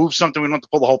 If we got to move something, we don't have to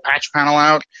pull the whole patch panel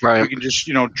out. Right. We can just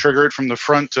trigger it from the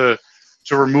front to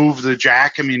remove the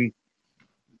jack. I mean,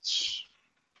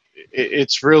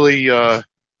 it's really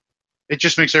it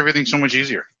just makes everything so much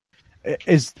easier.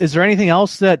 Is there anything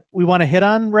else that we want to hit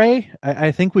on, Ray?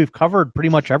 I think we've covered pretty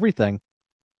much everything.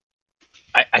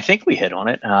 I think we hit on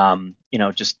it.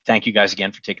 Just thank you guys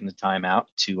again for taking the time out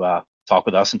to talk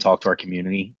with us and talk to our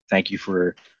community. Thank you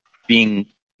for being,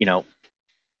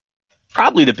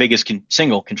 probably the biggest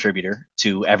single contributor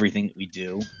to everything that we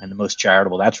do, and the most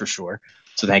charitable, that's for sure.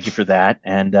 So thank you for that.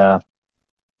 And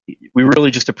we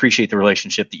really just appreciate the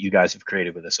relationship that you guys have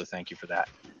created with us. So thank you for that.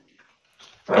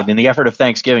 And in the effort of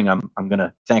Thanksgiving, I'm going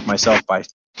to thank myself by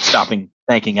stopping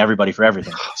thanking everybody for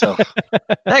everything. So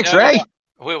thanks, Ray.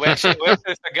 We actually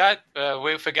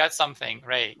forgot something,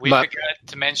 Ray. We forgot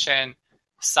to mention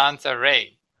Santa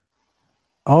Ray.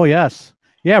 Oh, yes.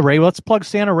 Yeah, Ray, let's plug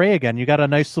Santa Ray again. You got a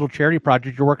nice little charity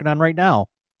project you're working on right now.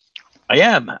 I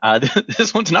am.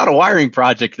 This one's not a wiring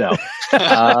project, though.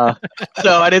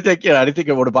 So I didn't think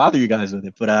it would have bothered you guys with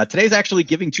it. But today's actually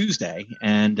Giving Tuesday,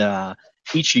 and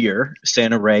each year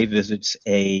Santa Ray visits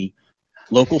a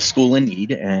local school in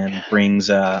need and brings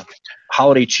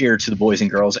holiday cheer to the boys and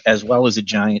girls, as well as a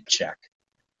giant check.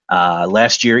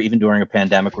 Last year, even during a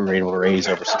pandemic, we were able to raise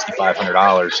over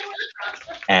 $6,500.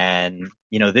 And,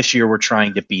 this year we're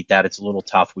trying to beat that. It's a little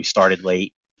tough. We started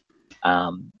late.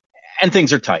 And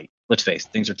things are tight. Let's face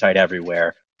it, things are tight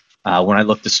everywhere. When I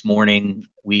looked this morning,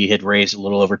 we had raised a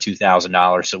little over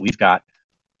 $2,000. So we've got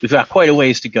quite a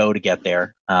ways to go to get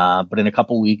there. But in a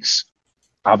couple weeks,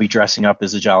 I'll be dressing up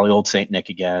as a jolly old Saint Nick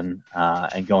again,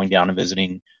 and going down and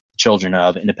visiting children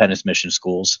of Independence Mission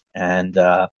Schools and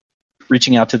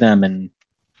reaching out to them and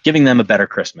giving them a better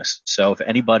Christmas. So if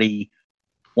anybody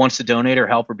wants to donate or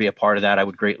help or be a part of that, I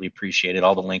would greatly appreciate it.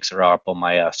 All the links are up on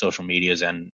my social medias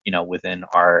and, within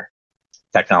our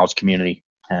technology community.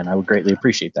 And I would greatly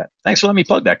appreciate that. Thanks for letting me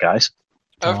plug that, guys.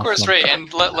 Of course, Ray.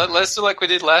 And let's do like we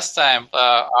did last time.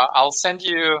 I'll send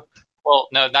you. Well,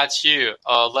 no, not you.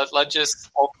 Let's just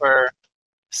offer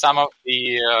some of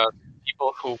the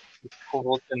people who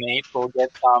will donate will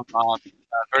get some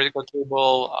vertical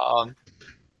cable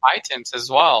items as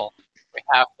well. We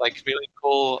have like really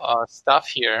cool stuff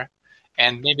here,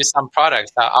 and maybe some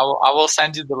products. I will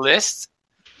send you the list.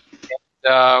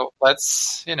 And,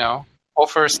 let's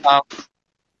offer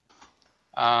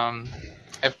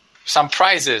some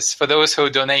prizes for those who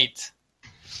donate.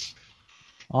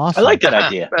 Awesome. I like that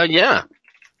idea. Yeah.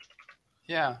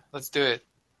 Yeah, let's do it.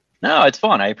 No, it's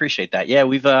fun. I appreciate that. Yeah,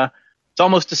 we've it's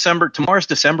almost December. Tomorrow's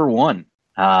December 1.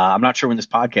 I'm not sure when this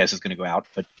podcast is going to go out,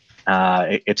 but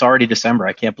it's already December.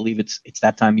 I can't believe it's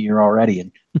that time of year already,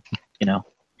 and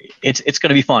it's going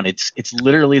to be fun. It's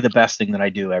literally the best thing that I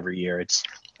do every year. It's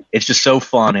just so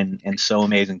fun and so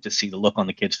amazing to see the look on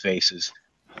the kids' faces,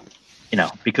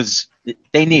 because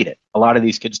they need it. A lot of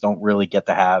these kids don't really get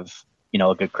to have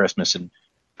a good Christmas, and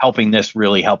helping this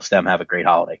really helps them have a great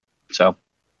holiday. So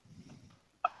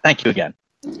thank you again.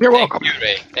 You're welcome. Thank you,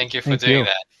 Ray. Thank you for doing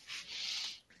that.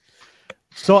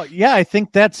 So, yeah, I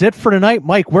think that's it for tonight.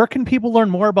 Mike, where can people learn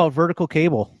more about Vertical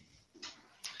Cable?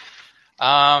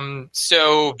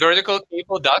 So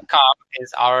verticalcable.com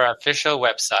is our official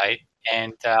website,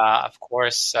 and of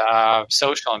course,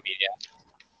 social media.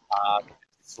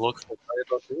 Look for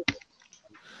Vertical Cable.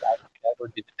 That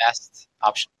would be the best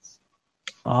options.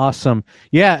 Awesome.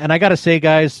 Yeah, and I got to say,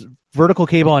 guys, Vertical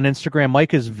Cable on Instagram,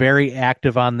 Mike is very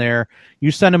active on there.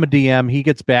 You send him a DM, he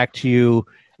gets back to you.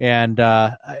 And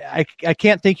I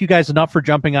can't thank you guys enough for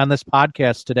jumping on this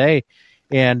podcast today.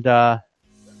 And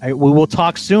we will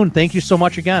talk soon. Thank you so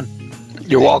much again.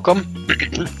 You're welcome.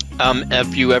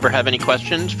 If you ever have any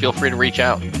questions, feel free to reach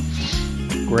out.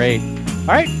 Great. All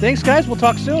right. Thanks, guys. We'll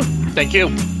talk soon. Thank you.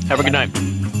 Have a good night.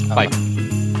 Bye.